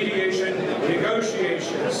 mediation,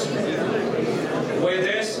 negotiations. With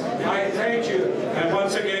this, I thank you, and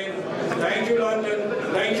once again, thank you London,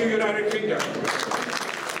 thank you United Kingdom.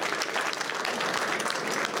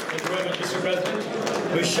 Thank you very much, Mr.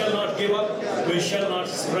 President. We shall not give up, we shall not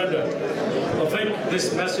surrender. I think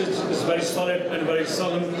this message is very solid and very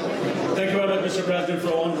solemn. Thank you very much, Mr. President,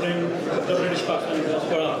 for honoring the British Pakistan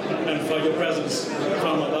diaspora and for your presence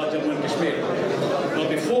from Jammu and Kashmir. Now,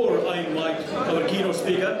 before I invite our keynote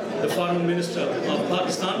speaker, the Foreign Minister of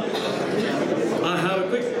Pakistan, I have a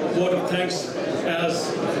quick word of thanks.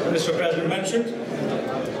 As Mr. President mentioned,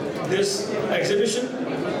 this exhibition,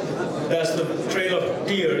 that's the Trail of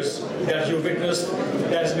Tears that you witnessed,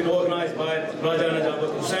 that has been organized by Raja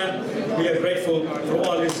Najab Hussain. We are grateful for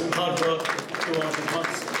all his hard work throughout the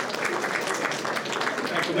months.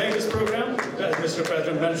 And to make this program, as Mr.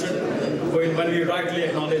 President mentioned, when we rightly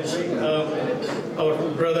acknowledge our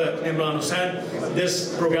brother Imran Hussain,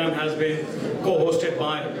 this program has been co-hosted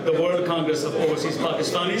by the World Congress of Overseas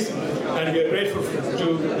Pakistanis, and we are grateful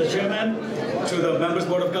to the chairman, to the Members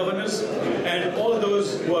Board of Governors, and all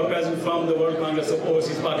those who are present from the World Congress of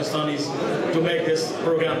Overseas Pakistanis to make this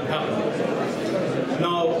program happen.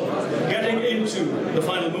 Now, getting into the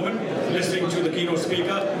final moment, listening to the keynote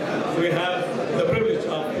speaker, we have the privilege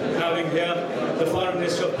of having here the Foreign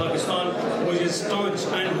Minister of Pakistan, who is a staunch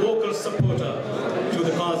and vocal supporter to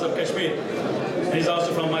the cause of Kashmir. He's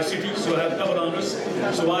also from my city, so I have double honors.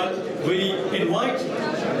 So while we invite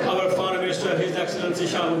our Foreign Minister, His Excellency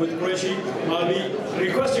Shah Mehmood Qureshi, I'll be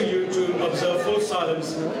requesting you to observe full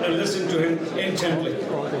silence and listen to him intently.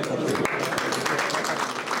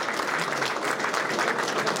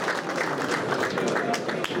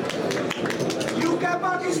 UK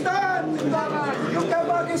Pakistan! UK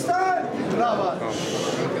Pakistan!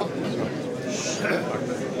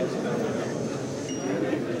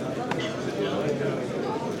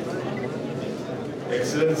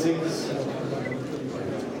 Excellencies,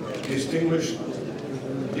 distinguished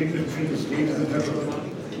dignitaries, ladies and gentlemen,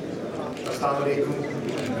 Assalamu alaikum,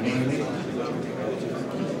 good evening.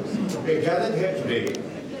 We are gathered here today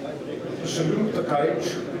to salute the courage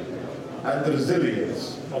and the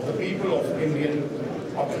resilience of the people of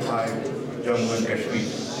Indian-occupied Jammu and Kashmir,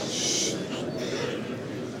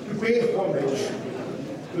 to pay homage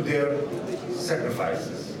to their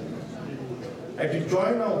sacrifices, and to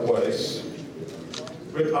join our voice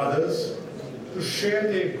with others to share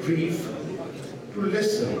their grief, to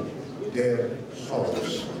listen their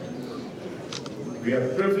sorrows. We are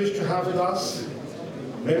privileged to have with us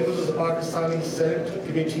members of the Pakistani Senate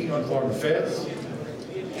Committee on Foreign Affairs,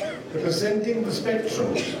 representing the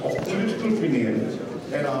spectrum of political opinion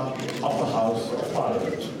in our upper house of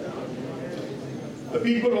Parliament. The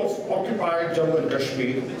people of occupied Jammu and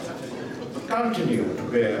Kashmir continue to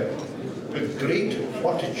bear with great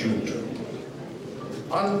fortitude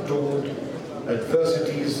untold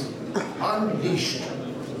adversities unleashed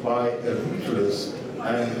by a ruthless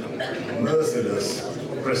and merciless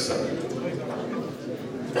oppressor.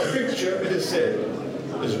 A picture, it is said,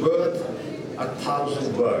 is worth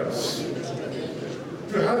 1,000 words.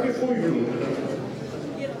 You have before you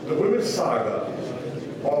the vivid saga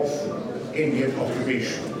of Indian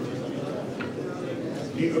occupation,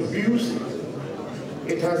 the abuse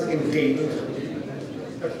it has entailed,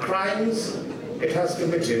 the crimes it has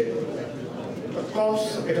committed, the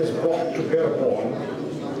costs it has brought to bear upon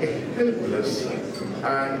a helpless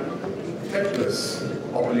and helpless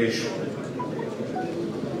population.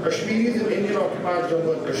 Kashmiris in Indian-occupied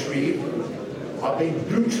Jammu and Kashmir are being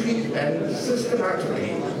brutally and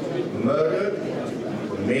systematically murdered,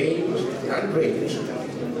 maimed, and raped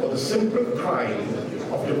for the simple crime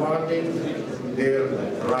of demanding their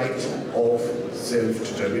right of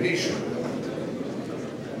self-determination.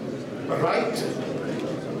 A right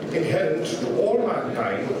inherent to all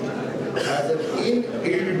mankind as an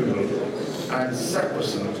inalienable and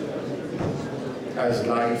sacrosanct as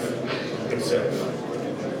life itself.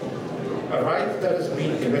 A right that has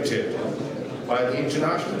been committed by the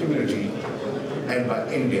international community and by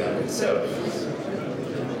India itself.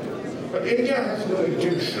 But India has no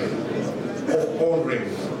intention of honoring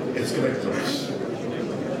its commitments.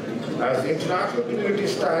 As the international community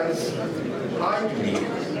stands idly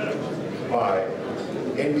by,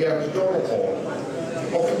 India has drawn upon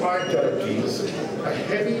occupied territories a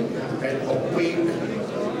heavy and opaque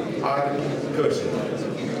iron curtain.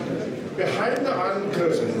 Behind the iron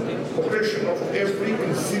curtain, oppression of every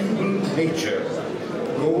conceivable nature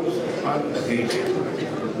goes unabated,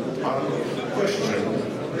 unquestioned,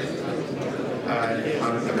 and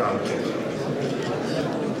unaccounted.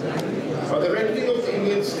 By the reckoning of the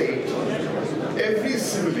Indian state, every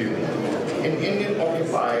civilian in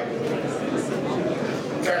Indian-occupied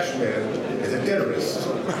Kashmir is a terrorist.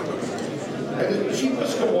 And the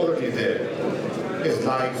cheapest commodity there is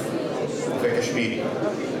life of a Kashmiri.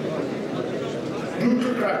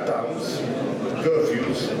 Brutal crackdowns,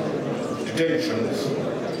 curfews, detentions,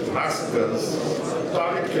 massacres,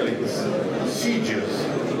 target killings, sieges,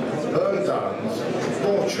 burn downs,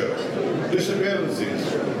 torture, disappearances,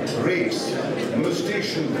 rapes,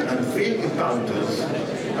 molestation, and fake encounters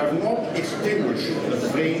have not extinguished the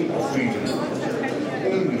flame of freedom,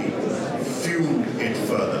 only fueled it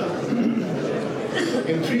further.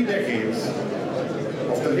 In 3 decades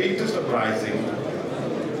of the latest uprising,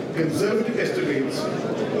 conservative estimates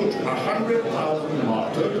put 100,000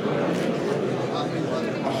 martyred,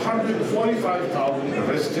 145,000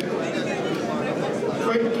 arrested,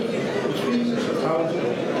 23,000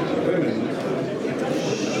 women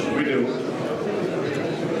widowed,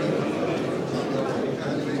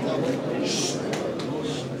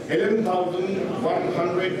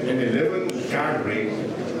 11,111 gang raped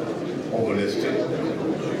or molested,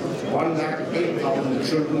 108,000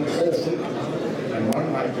 children orphaned, and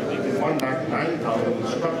 109,000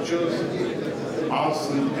 structures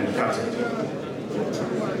arsoned and gutted.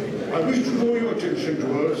 I wish to draw your attention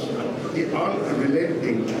towards the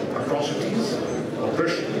unrelenting atrocities,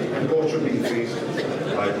 oppression, and torture being faced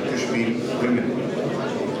by Kashmiri women.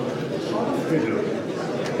 Half-widow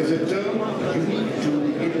is a term unique to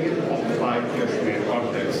the Indian-occupied Kashmir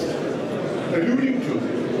context, alluding to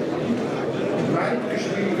married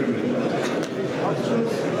Kashmiri women,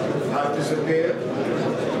 husbands have disappeared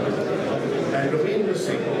and remain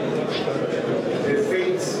missing, their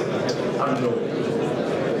fates unknown.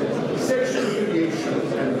 Sexual humiliation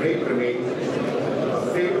and rape remain a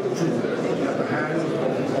favorite tool at the hands of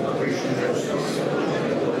occupation forces.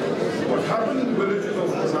 What happened in the villages of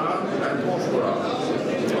Kashmir and Poshpara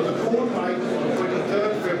on the cold night of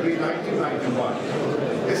 23rd February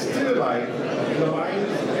 1991 is still alive in the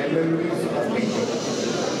minds and memories of people.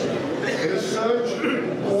 In a search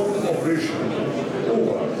and important operation,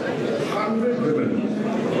 over 100 women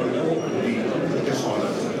were reportedly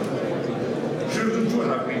dishonored. Children too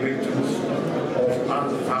have been victims of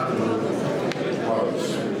unfathomable horrors.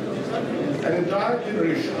 An entire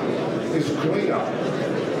generation is growing up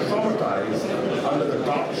traumatized under the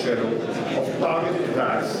dark shadow of targeted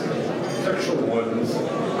attacks, sexual violence,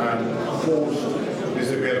 and forced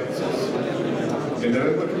disappearances. In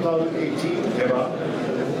November 2018, Eva, a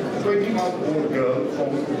 20-month-old girl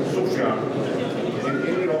from Sofia in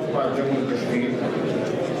Indian-occupied Jammu and Kashmir,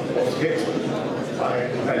 was hit by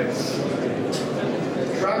pellets.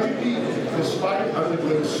 Tragically, despite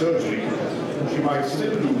undergoing surgery, she might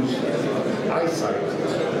still lose eyesight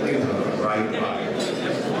in her right eye.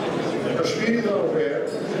 Kashmiris are aware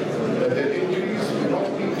that their injuries will not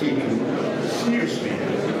be taken seriously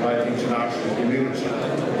by the international community.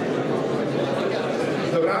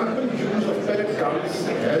 The rampant use of pellet guns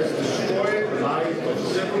has destroyed the lives of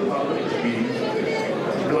several other Kashmiris,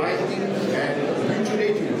 blinding and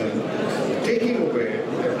mutilating them, taking away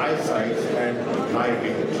their eyesight and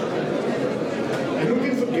livelihood. And who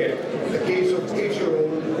can forget the case of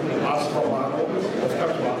 8-year-old Asfa Mano of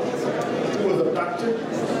Katwa, who was abducted,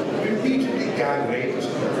 repeatedly gang raped,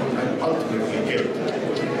 and ultimately killed.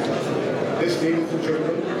 This, ladies and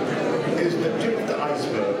gentlemen, is the tip of the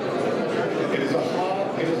iceberg. It is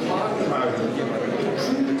hard to imagine the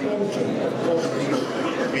true quantum of atrocities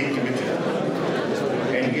being committed.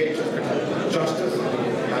 And yet, justice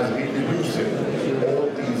has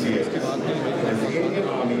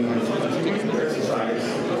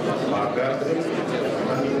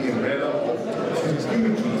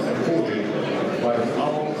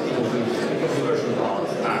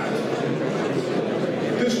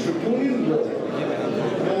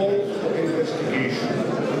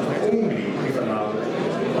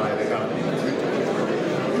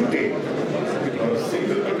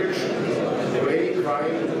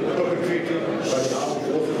crime perpetrated by the armed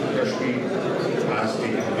forces of Kashmir has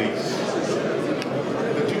taken place.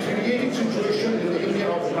 The deteriorating situation in the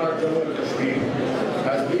Indian-occupied Jammu and Kashmir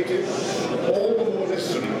has made it all the more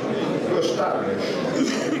necessary to establish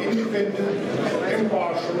an independent,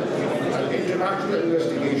 impartial, and international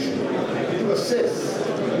investigation to assess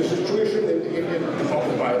the situation in the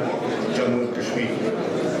Indian-occupied Jammu and Kashmir.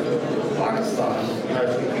 Pakistan has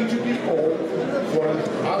repeatedly called for an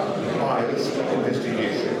unbiased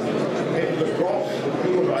investigation into the gross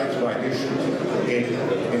human rights violations in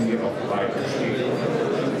Indian-occupied Kashmir.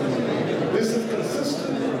 This is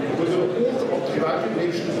consistent with the report of the United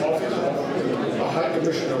Nations Office of the High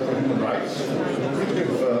Commissioner for Human Rights, which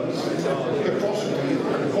confirms the atrocities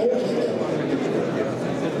and calls for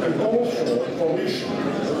formation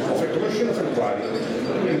of a commission of inquiry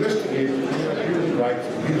to investigate human rights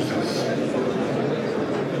abuses.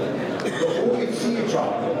 The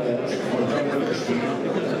OHCHR report on Jammu and Kashmir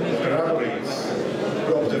corroborates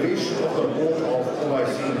the observation of the report of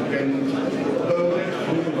OIC Independent Permanent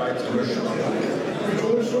Human Rights Commission, which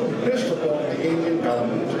also pressed upon the Indian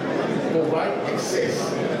government to provide access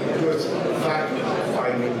to its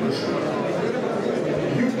fact-finding mission.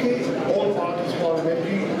 UK All Parties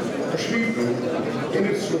Parliamentary Kashmir Group, in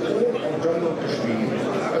its report on Jammu and Kashmir,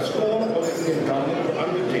 has called on the Indian government to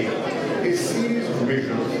undertake a series of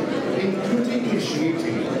measures, including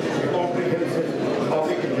initiating a comprehensive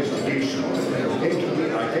public investigation into the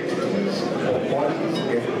identities of bodies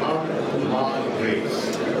in unmarked graves.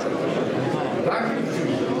 That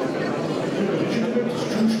refusal to legitimate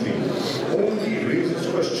scrutiny only raises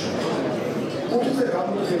questions. What is the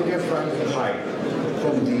government of India trying to hide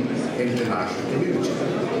from the international community?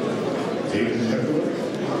 Ladies and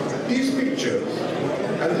gentlemen, these pictures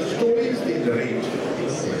and the stories they narrate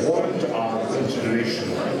warrant our consideration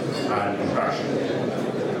and compassion.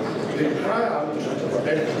 They cry out for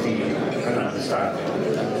empathy and understanding.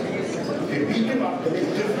 They beacon our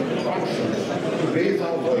collective conscience to raise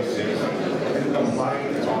our voices and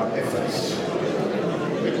combine our efforts.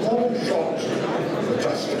 A common shot for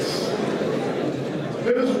justice.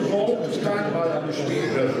 Let us resolve to stand by our Kashmiri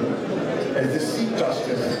brethren as they seek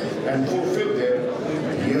justice and fulfill their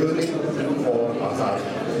yearning for Azadi.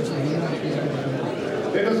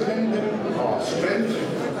 Let us lend them our strength.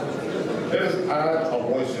 Let us add our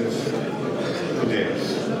voices to theirs.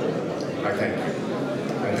 I thank you.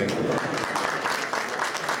 I thank you.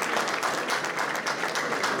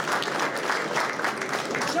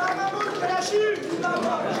 Shah Mehmood Qureshi!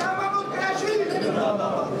 Shah Mehmood Qureshi!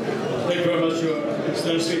 Thank you very much, Your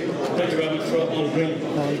Excellency. Thank you very much for honoring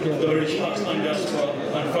the British Pakistan diaspora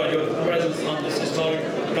and for your presence on this historic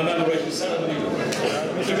commemoration ceremony.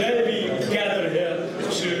 Today we gather here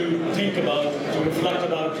to think about, to reflect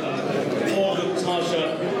about all the tasha,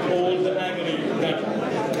 all the agony that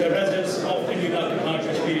the residents of Indian-occupied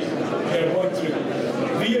Kashmir are going through.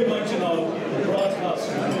 We are going to now broadcast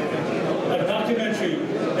a documentary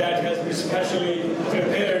that has been specially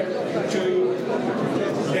prepared to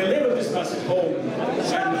deliver this message home.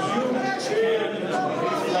 And you can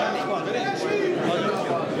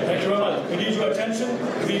thank you very much. We need your attention.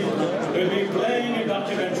 We will be playing a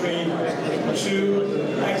documentary to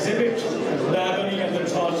exhibit the agony and the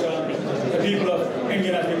torture the people of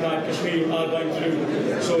Indian-occupied Kashmir are going through.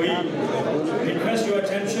 So we request your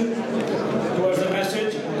attention towards the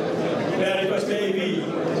message. May I request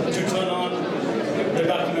AV to turn on the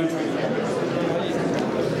documentary.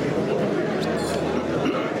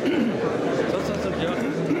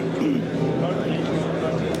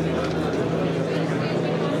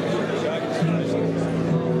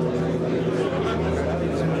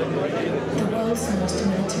 Most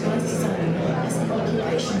militarized zone has an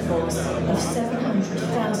occupation force of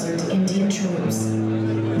 700,000 Indian troops.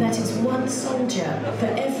 That is one soldier for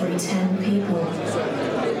every 10 people.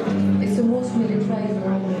 It's the most militarized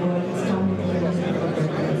zone in the world. It's counted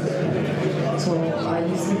So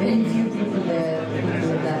you see very few people there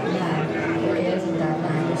with that land, or heirs in that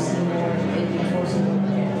land. You see more Indian forces over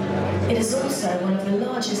there. It is also one of the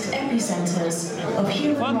largest epicenters of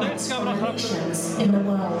human rights violations in the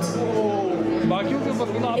world. It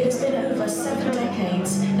has been over 7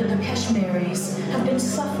 decades that the Kashmiris have been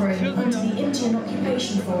suffering under the Indian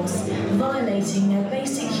occupation force, violating their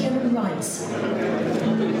basic human rights.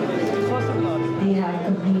 They have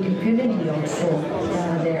complete impunity also.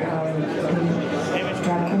 There are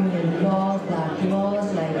draconian laws, black laws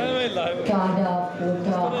like CADA,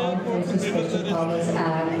 Quota, Armed Forces Special Powers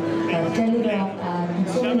Act, Telegraph Act, and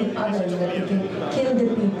so many others where they can kill the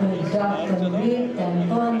people, duck them, rape them,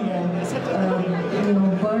 burn them,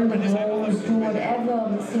 burn the homes, do whatever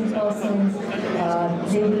missing persons.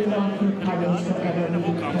 They will not be punished or ever be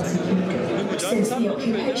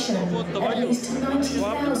occupation, at least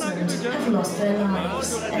 90,000 have lost their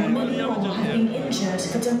lives, and many more have been injured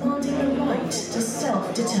for demanding the right to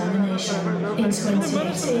self-determination. In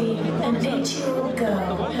 2018, an 8-year-old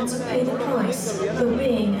girl had to pay the price for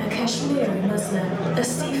being a Kashmiri Muslim.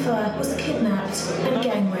 Asifa was kidnapped and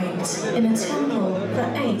gang-raped in a temple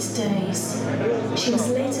for 8 days. She was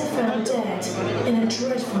later found dead in a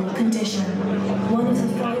dreadful condition. One of the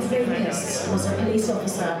 5 rapists was a police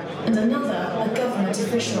officer, and another a government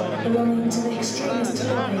official belonging to the extremist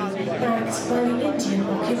lobby backed by the Indian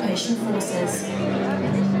occupation forces.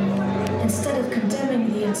 Instead of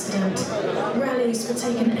condemning the incident, rallies were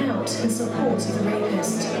taken out in support of the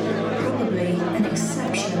rapist, probably an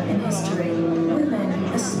exception in history. Women,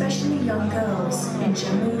 especially young girls, in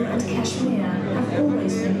Jammu and Kashmir have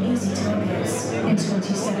always been easy targets. In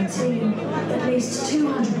 2017, at least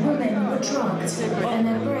 200 women were drugged and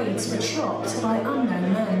their braids were chopped by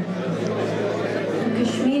unknown men.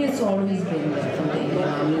 Kashmir has always been there from the Indian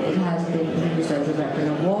Army. It has been used as a weapon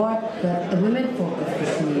of war. But the women folk of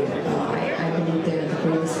Kashmir, I believe they're the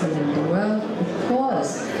bravest women in the world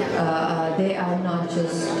because they are not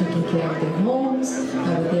just taking care of their homes,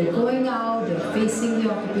 but they're going out, they're facing the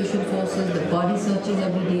occupation forces, the body searches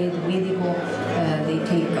every day, the way they go, they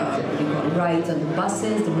take rides on the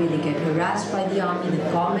buses, the way they get harassed by the army,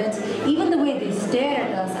 the comments, even the way they stare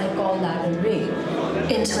at us, I call that a rape.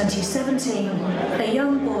 In 2017, a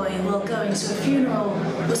young boy while going to a funeral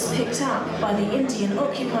was picked up by the Indian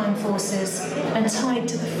occupying forces and tied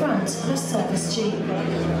to the front of a service jeep.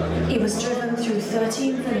 He was driven through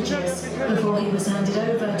 13 villages before he was handed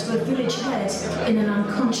over to a village head in an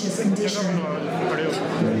unconscious condition.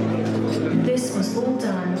 This was all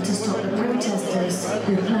done to stop the protesters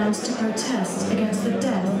who planned to protest against the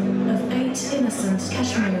death of 8 innocent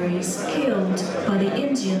Kashmiris killed by the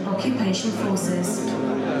Indian occupation forces.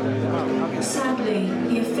 Sadly,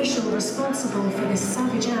 the official responsible for this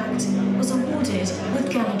savage act was awarded with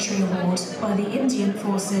gallantry award by the Indian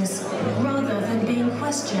forces, rather than being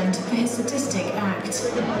questioned for his sadistic act.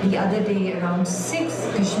 The other day, around 6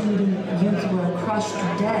 Kashmiri youth were crushed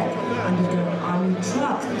to death under the army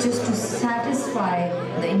truck just to satisfy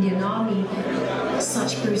the Indian army.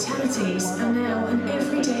 Such brutalities are now an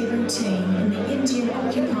everyday routine in the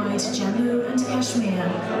Indian-occupied Jammu and Kashmir,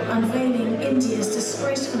 unveiling India's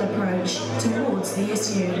disgraceful approach towards the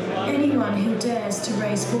issue. Anyone who dares to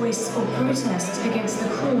raise voice or protest against the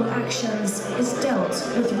cruel actions is dealt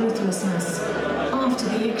with ruthlessness. After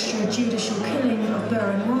the extrajudicial killing of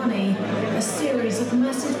Baranwani, a series of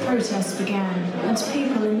massive protests began, and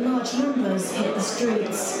people in large numbers hit the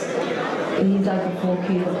streets. He's like a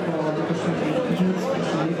folkie of the Kashmiri youth,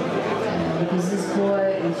 especially, because this boy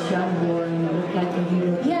is young boy and he looked like a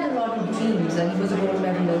hero. He had a lot of dreams, and he was a gold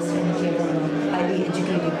medalist and he came from a highly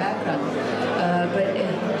educated background. But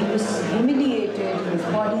he was humiliated, he was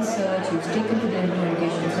body searched, he was taken to the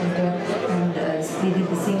interrogation center, and they did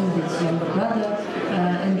the same with his younger brother,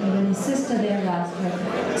 and even his sister there last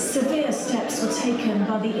year. Severe steps were taken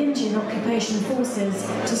by the Indian occupation forces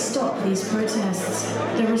to stop these protests.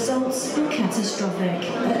 The results were catastrophic.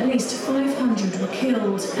 At least 500 were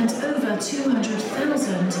killed and over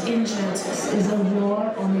 200,000 injured. This is a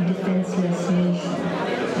war on a defenseless nation.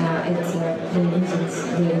 They're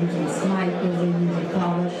using snipers, they're using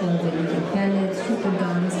power shells, they're using pellets, super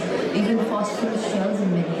guns, even phosphorus shells in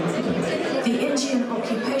many incidents. The Indian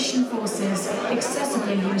occupation forces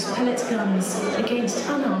excessively use pellet guns against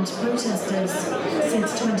unarmed protesters.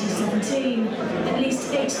 Since 2017, at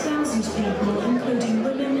least 8,000 people, including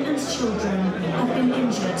women and children, have been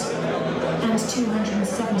injured, and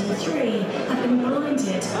 273 have been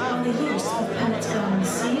blinded by the use of pellet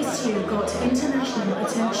guns. The issue got international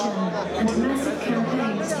attention, and massive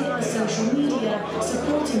campaigns hit the social media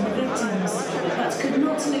supporting the victims, but could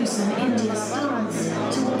not loosen India's stance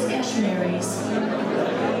towards Kashmiris.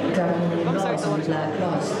 Governing laws on black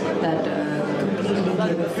laws that completely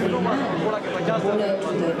give a free hand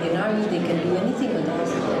to the Indian army. They can do anything with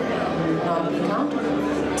us, not be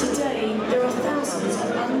accountable. Today, there are thousands of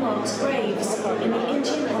unmarked graves in the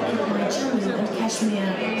Indian-occupied Jammu and Kashmir.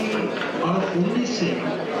 I'll only say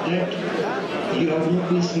that you have no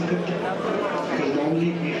place to put them, because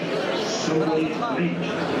normally if somebody is buried,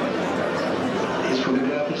 his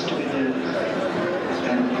photograph is to be there,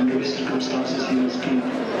 and under which circumstances he was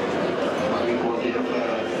killed.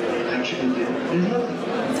 There's nothing.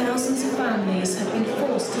 Thousands of families have been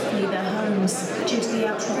forced to flee their homes due to the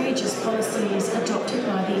outrageous policies adopted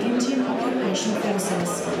by the Indian occupation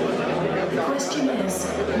forces. The question is,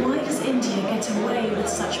 why does India get away with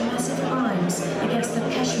such massive crimes against the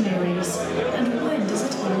Kashmiris, and when does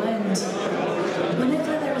it all end?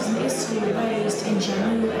 Whenever there is an issue raised in Jammu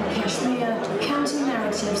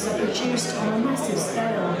produced on a massive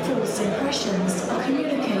scale, false impressions are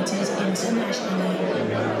communicated internationally.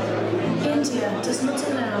 India does not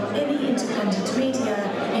allow any independent media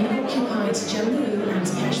in occupied Jammu and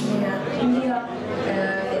Kashmir. India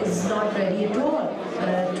is not ready at all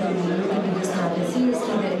to look into this matter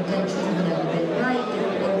seriously. Their intentions have never been right.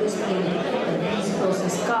 They've always played the peace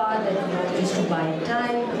process card that just to buy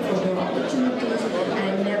time, photo opportunities,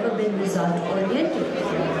 and never been result-oriented.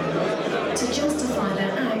 To justify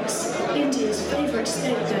their acts, India's favourite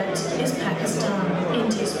scapegoat is Pakistan.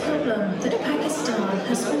 India's problem that Pakistan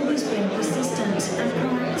has always been persistent and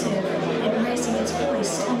proactive in raising its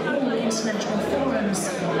voice on all international forums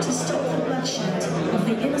to stop the bloodshed of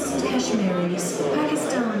the innocent Kashmiris.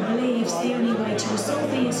 Pakistan believes the only way to resolve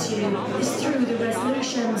the issue is through the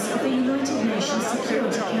resolutions of the United Nations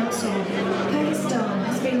Security Council. Pakistan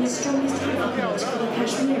has been the strongest advocate for the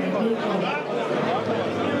Kashmiri people.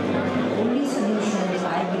 Only solution is,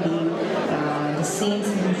 I believe, the same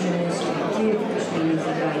solution is to give Kashmiris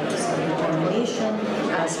the right to self-determination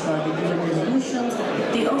as per the UN resolutions.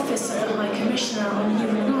 The Office of the High Commissioner on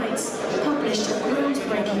Human Rights published a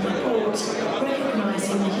groundbreaking report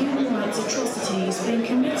recognising the human rights atrocities being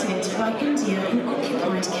committed by India in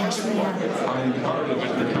occupied Kashmir. I encourage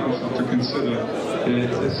the Council to consider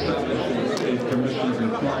establishing a commission of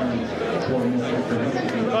inquiry for a more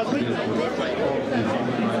comprehensive investigation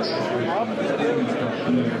of the human rights situation in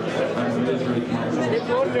Kashmir and reiterate my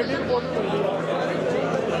vote.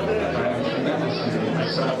 I am tremendously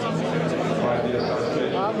saddened by the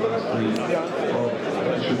assassination last week of Shah Mehmood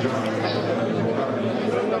Qureshi, a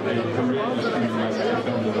courageous human rights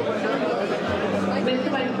defender. Mr.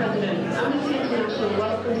 Vice President, Amnesty International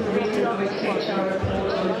welcomes the recent OHCHR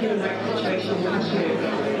report on the human rights situation in Kashmir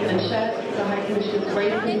and shares the High Commissioner's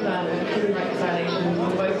grave concern of human rights violations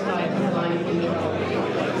on both sides of the line of control.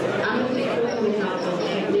 Amnesty calls on the Council to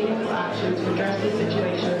take meaningful action to address the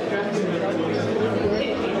situation of addressing reforms,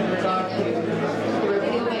 particularly with regard to the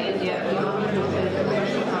repeal by India of the Armed Forces and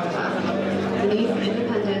Special Powers Act, the need for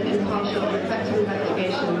independent, impartial and effective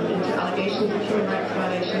investigations into allegations of human rights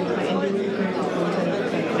violations by Indian security forces,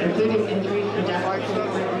 including injuries and deaths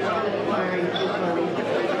caused by violent firing and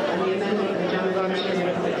the amendment of the Jammu and Kashmir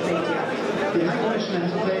Public Safety Act. The High Commissioner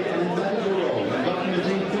has played an invaluable role in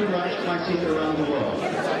documenting human rights crises around the world.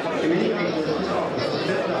 In many cases, this office has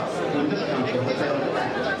stepped up when this country has failed to act.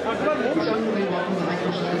 We certainly welcome the High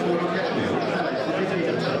Commissioner's report on Kashmir, which highlights the dignity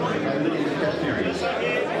of suffering by millions of Kashmiris.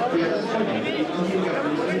 We are disappointed that the Indian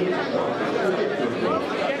government's immediate response to the report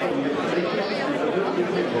they keep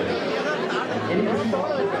individuals. Any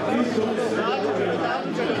response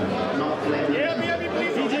not blame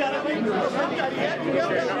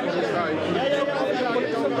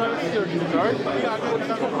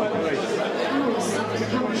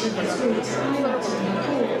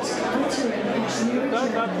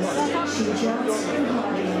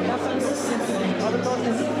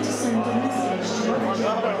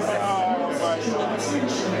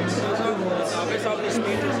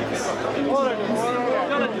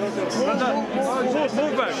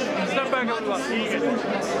Move back. Step back, everyone.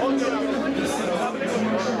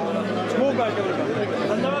 Move back, everyone.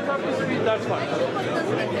 Randhawa sahab to speak, that's fine.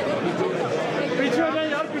 पीछे हो जाए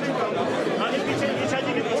यार, पीछे आगे पीछे ईशा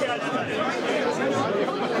जी के पीछे आ जाता है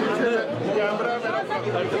कैमरा मेरा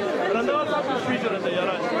रंधावा साहब को पीछे रहता है यार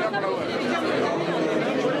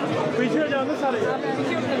पीछे हो जाते सारे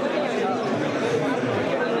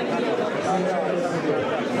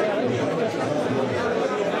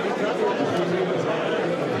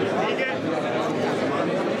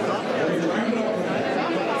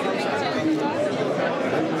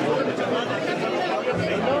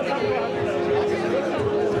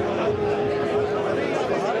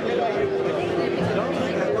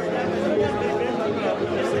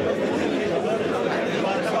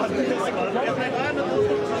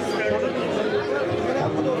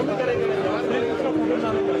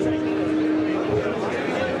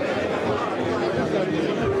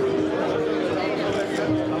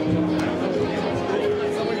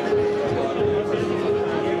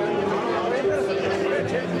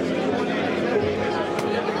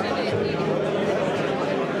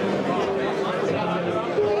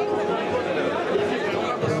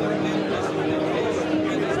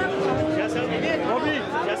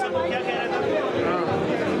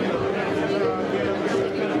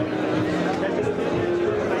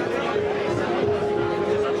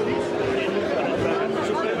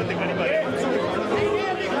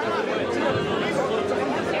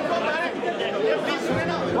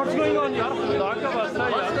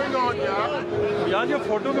यार ये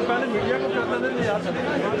फोटो के पहले मीडिया को करने दें यार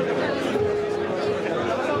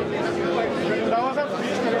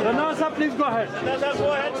sir, please go ahead. Sir,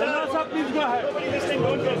 go ahead, sir. Rana sir, please go ahead. Nobody listening,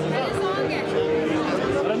 don't go.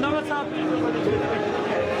 Rana sir.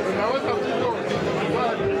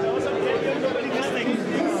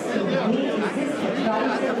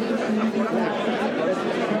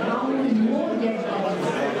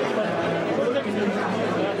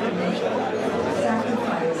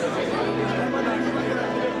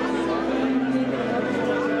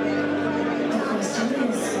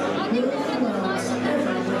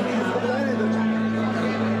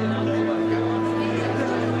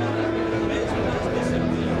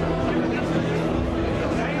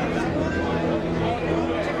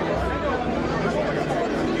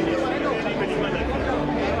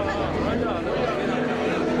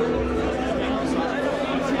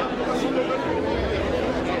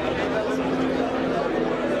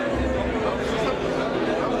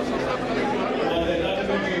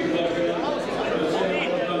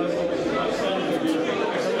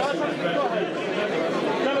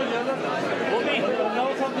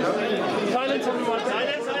 Silence, everyone.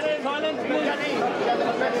 Silence, silence, silence, please.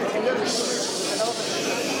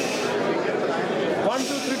 1, 2,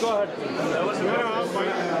 3, go ahead.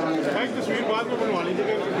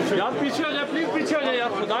 यार पीछे हो जाए, प्लीज पीछे हो जाए यार,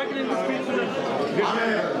 खुदा के लिए स्पीच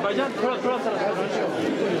भाईजान थोड़ा सा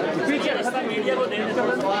पीछे मीडिया को दे दे,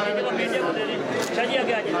 मीडिया को दे दे। चलिए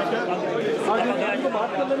आगे आ जाइए। बात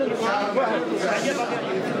कर लेने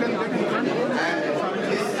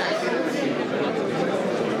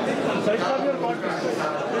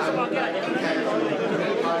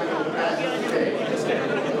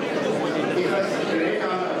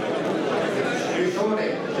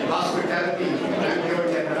hospitality and your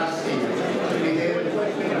generosity to be here.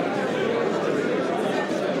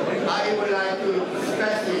 I would like to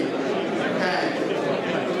especially thank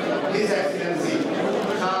His Excellency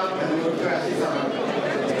Shah Mehmood Qureshi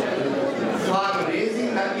for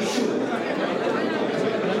raising the issue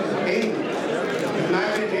in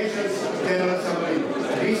United Nations General Assembly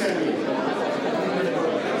recently,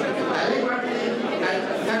 eloquently and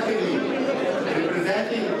effectively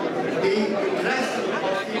representing the interest of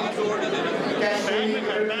Kashmir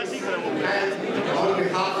and on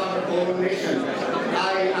behalf of the whole nation.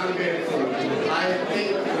 I am grateful. I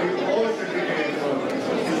think we all should be grateful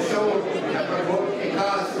to show and promote a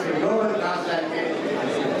cause, a global cause like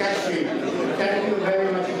Kashmir. Thank you very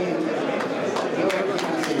much indeed.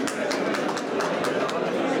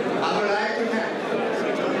 I would like to thank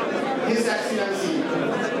His Excellency,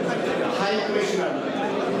 High Commissioner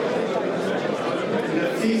in the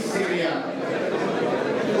Peace Syria,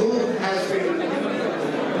 who has been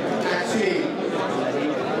actually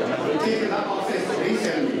taken up office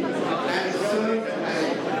recently and served as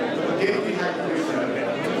Deputy High Commissioner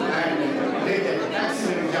and did an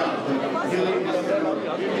excellent job during this period.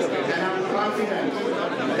 And I'm confident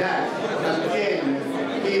that again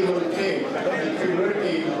he will take the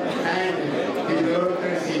humility and the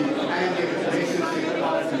bureaucracy and the relationship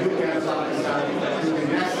of UN Pakistan to the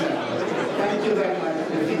national. Thank you very much,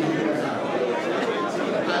 Mr.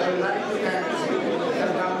 I would like to thank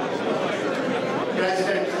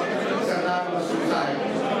President Sardar Masood Sahib,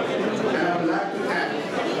 and I would like to thank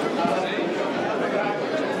our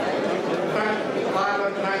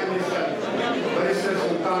former Prime Minister, Barrister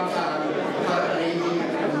Sultan Sahib, for arranging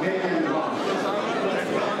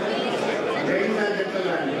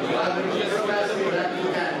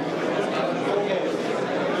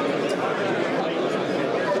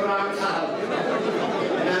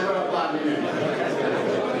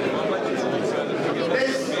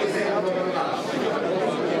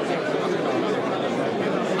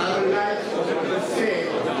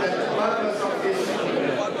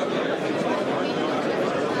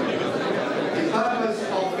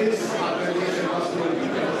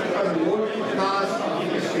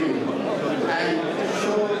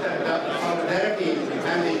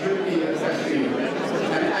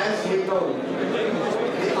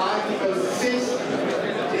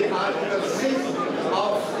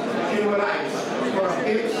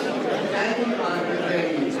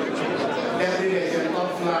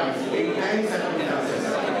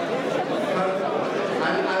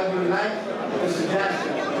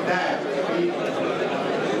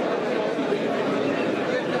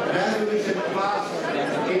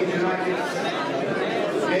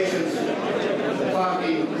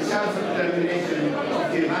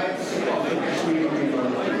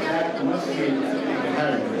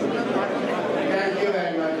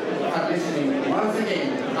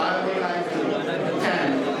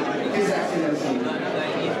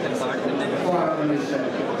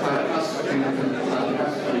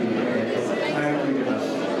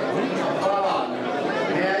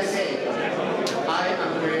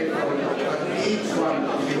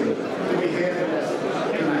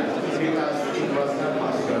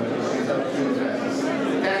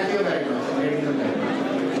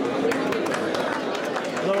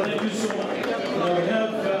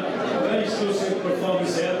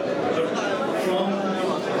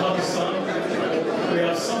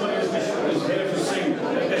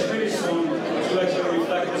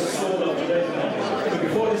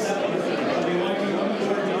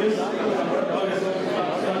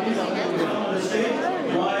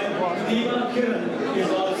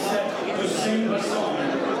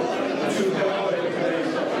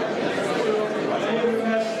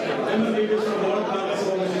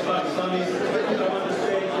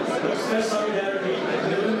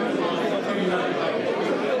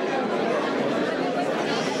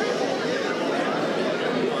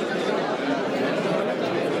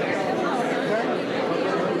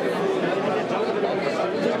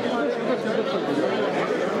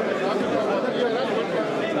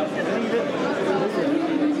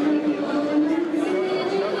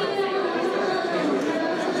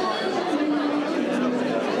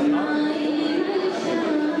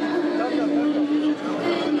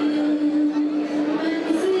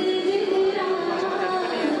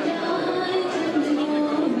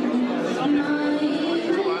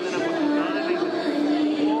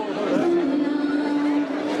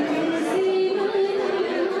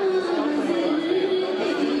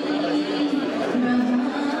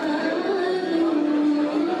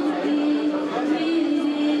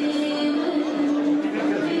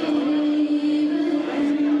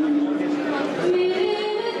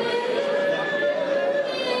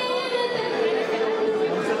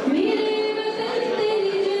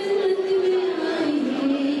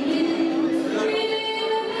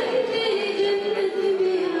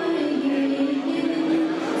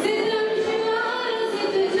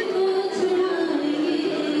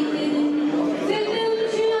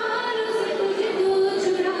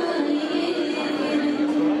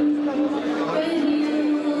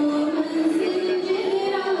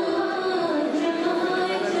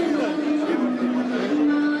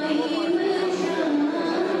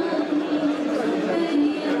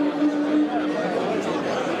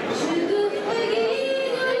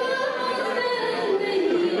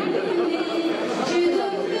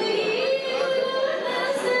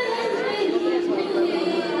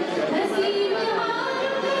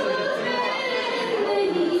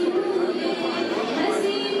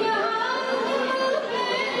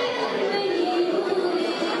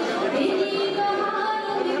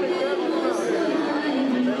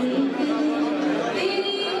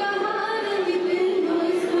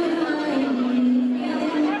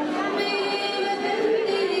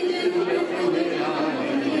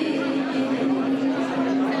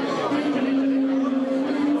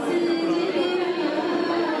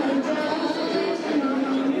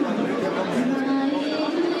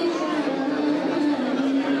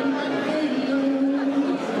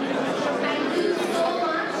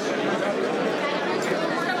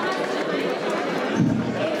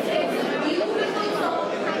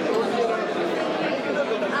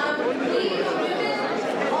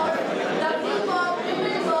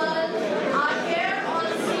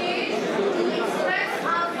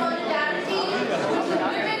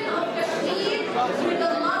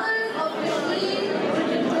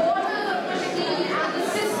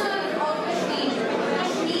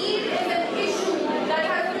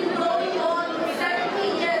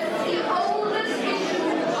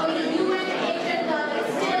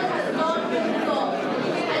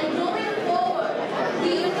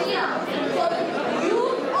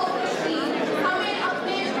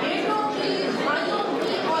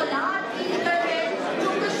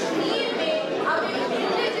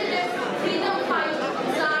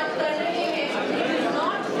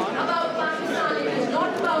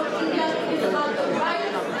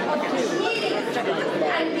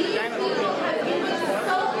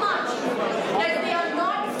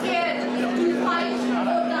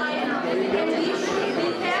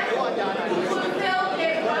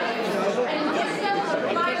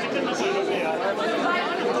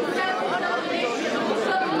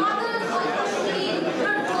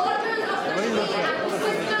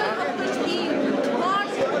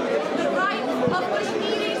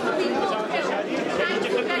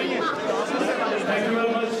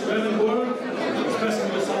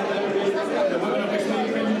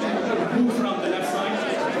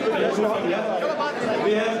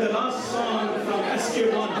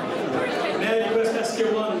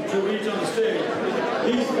on the stage.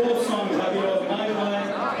 These both songs have been organized by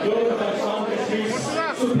Dr. Kashmir's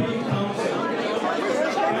Supreme Council.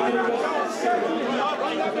 And it was on the stage to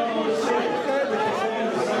perform the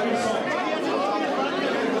second song.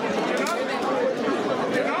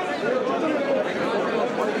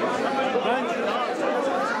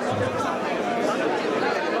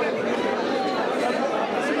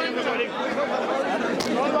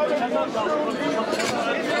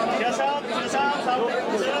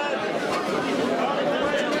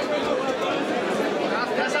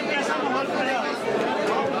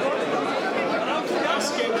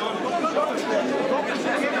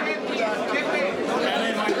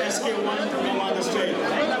 SK1 come on the stage.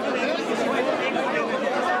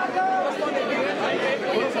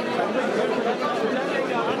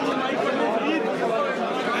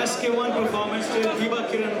 SK1 performance till Diva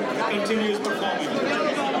Kiran continues performing.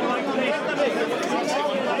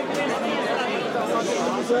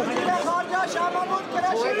 Shah Mehmood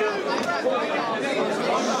Qureshi.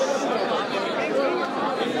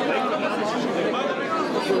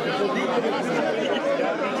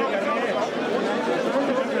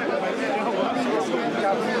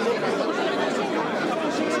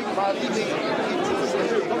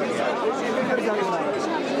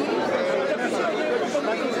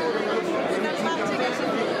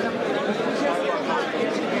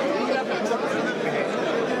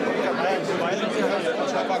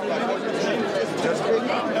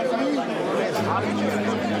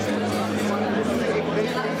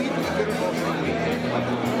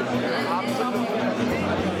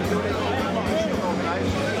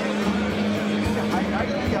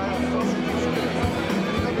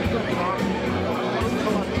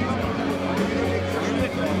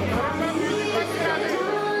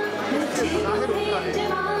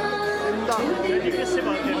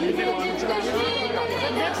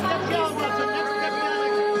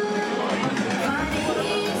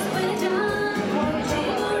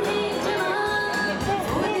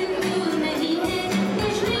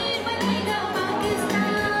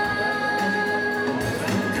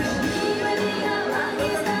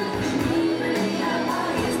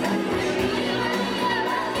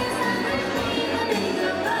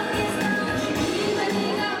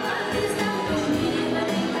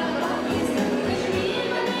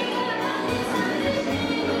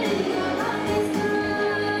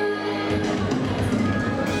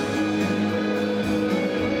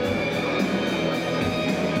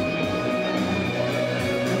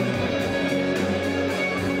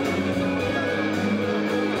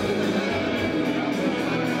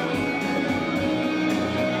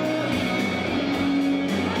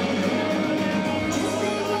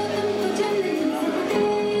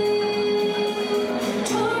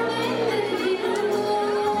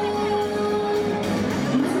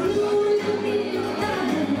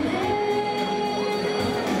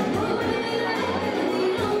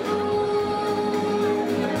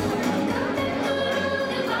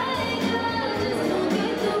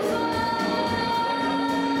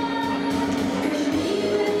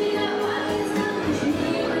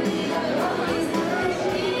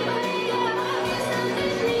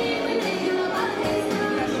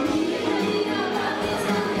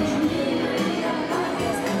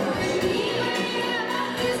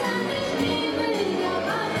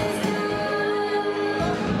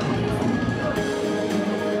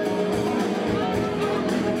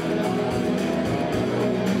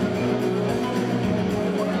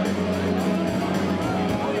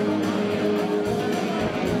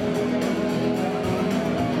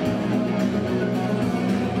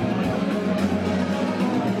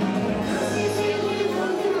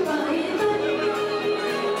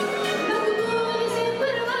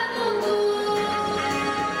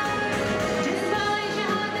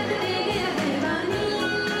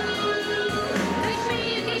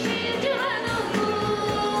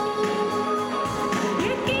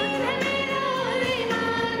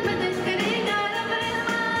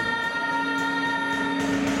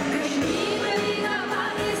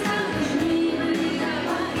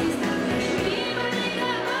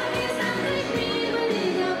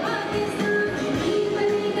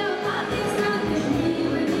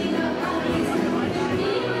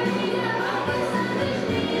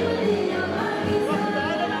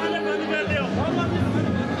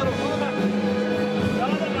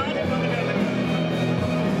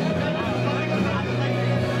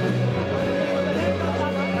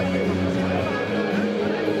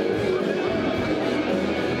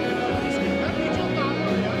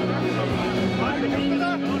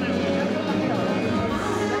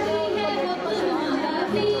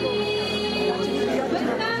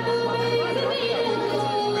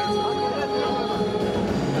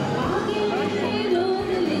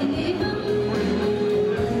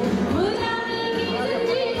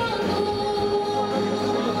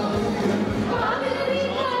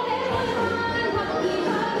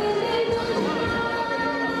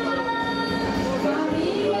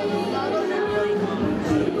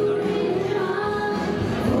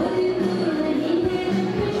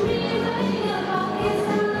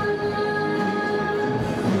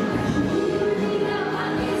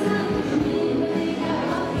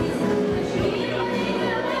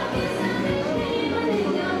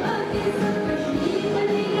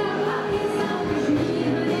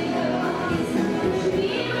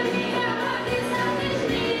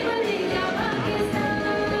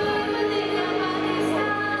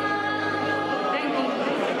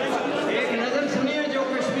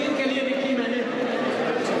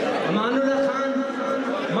 Amanullah Khan,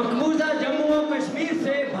 मकबूजा Jammu और कश्मीर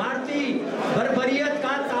से भारतीय बर्बरियत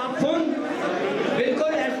का ताफुन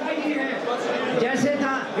बिल्कुल ऐसा ही है जैसे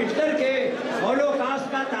था Hitler के होलोकॉस्ट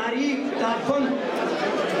का तारीख ताफुन।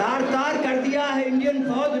 तार तार कर दिया है इंडियन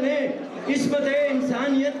फौज ने इस्मत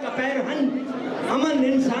इंसानियत का पैरहन। अमन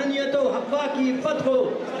इंसानियत और हब्बा की इफ़्फ़त को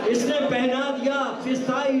इसने पहना दिया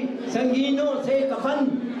फिस्ताई संगीनों से कफन।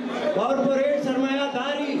 कॉरपोरेट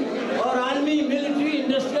सरमायादारी और आलमी मिलिट्री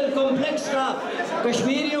इंडस्ट्रियल कॉम्प्लेक्स का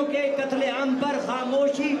कश्मीरियों के कत्लेआम पर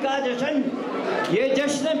खामोशी का जश्न। ये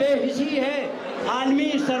जश्न बेहिसी है आलमी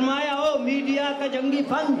सरमाया और मीडिया का जंगी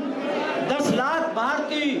फन। 10 लाख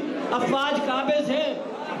भारतीय अफवाज काबिज हैं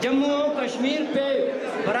जम्मू और कश्मीर पे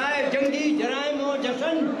बराए जंगी जराइम और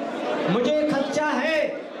जश्न। मुझे खदशा है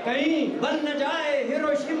कहीं बन न जाए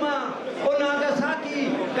हिरोशिमा और नागासाकी,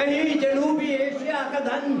 कहीं जनूबी एशिया का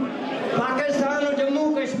धन। पाकिस्तान और जम्मू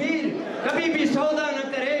कश्मीर कभी भी सौदा न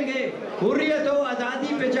करेंगे हुर्रियत और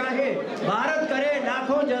आज़ादी पे, चाहे भारत करे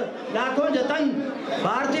लाखों जतन।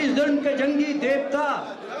 भारतीय जुल्म के जंगी देवता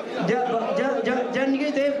जंगी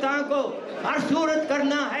देवताओं को हर सूरत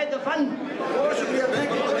करना है दफन। बहुत शुक्रिया,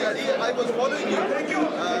 थैंक यू।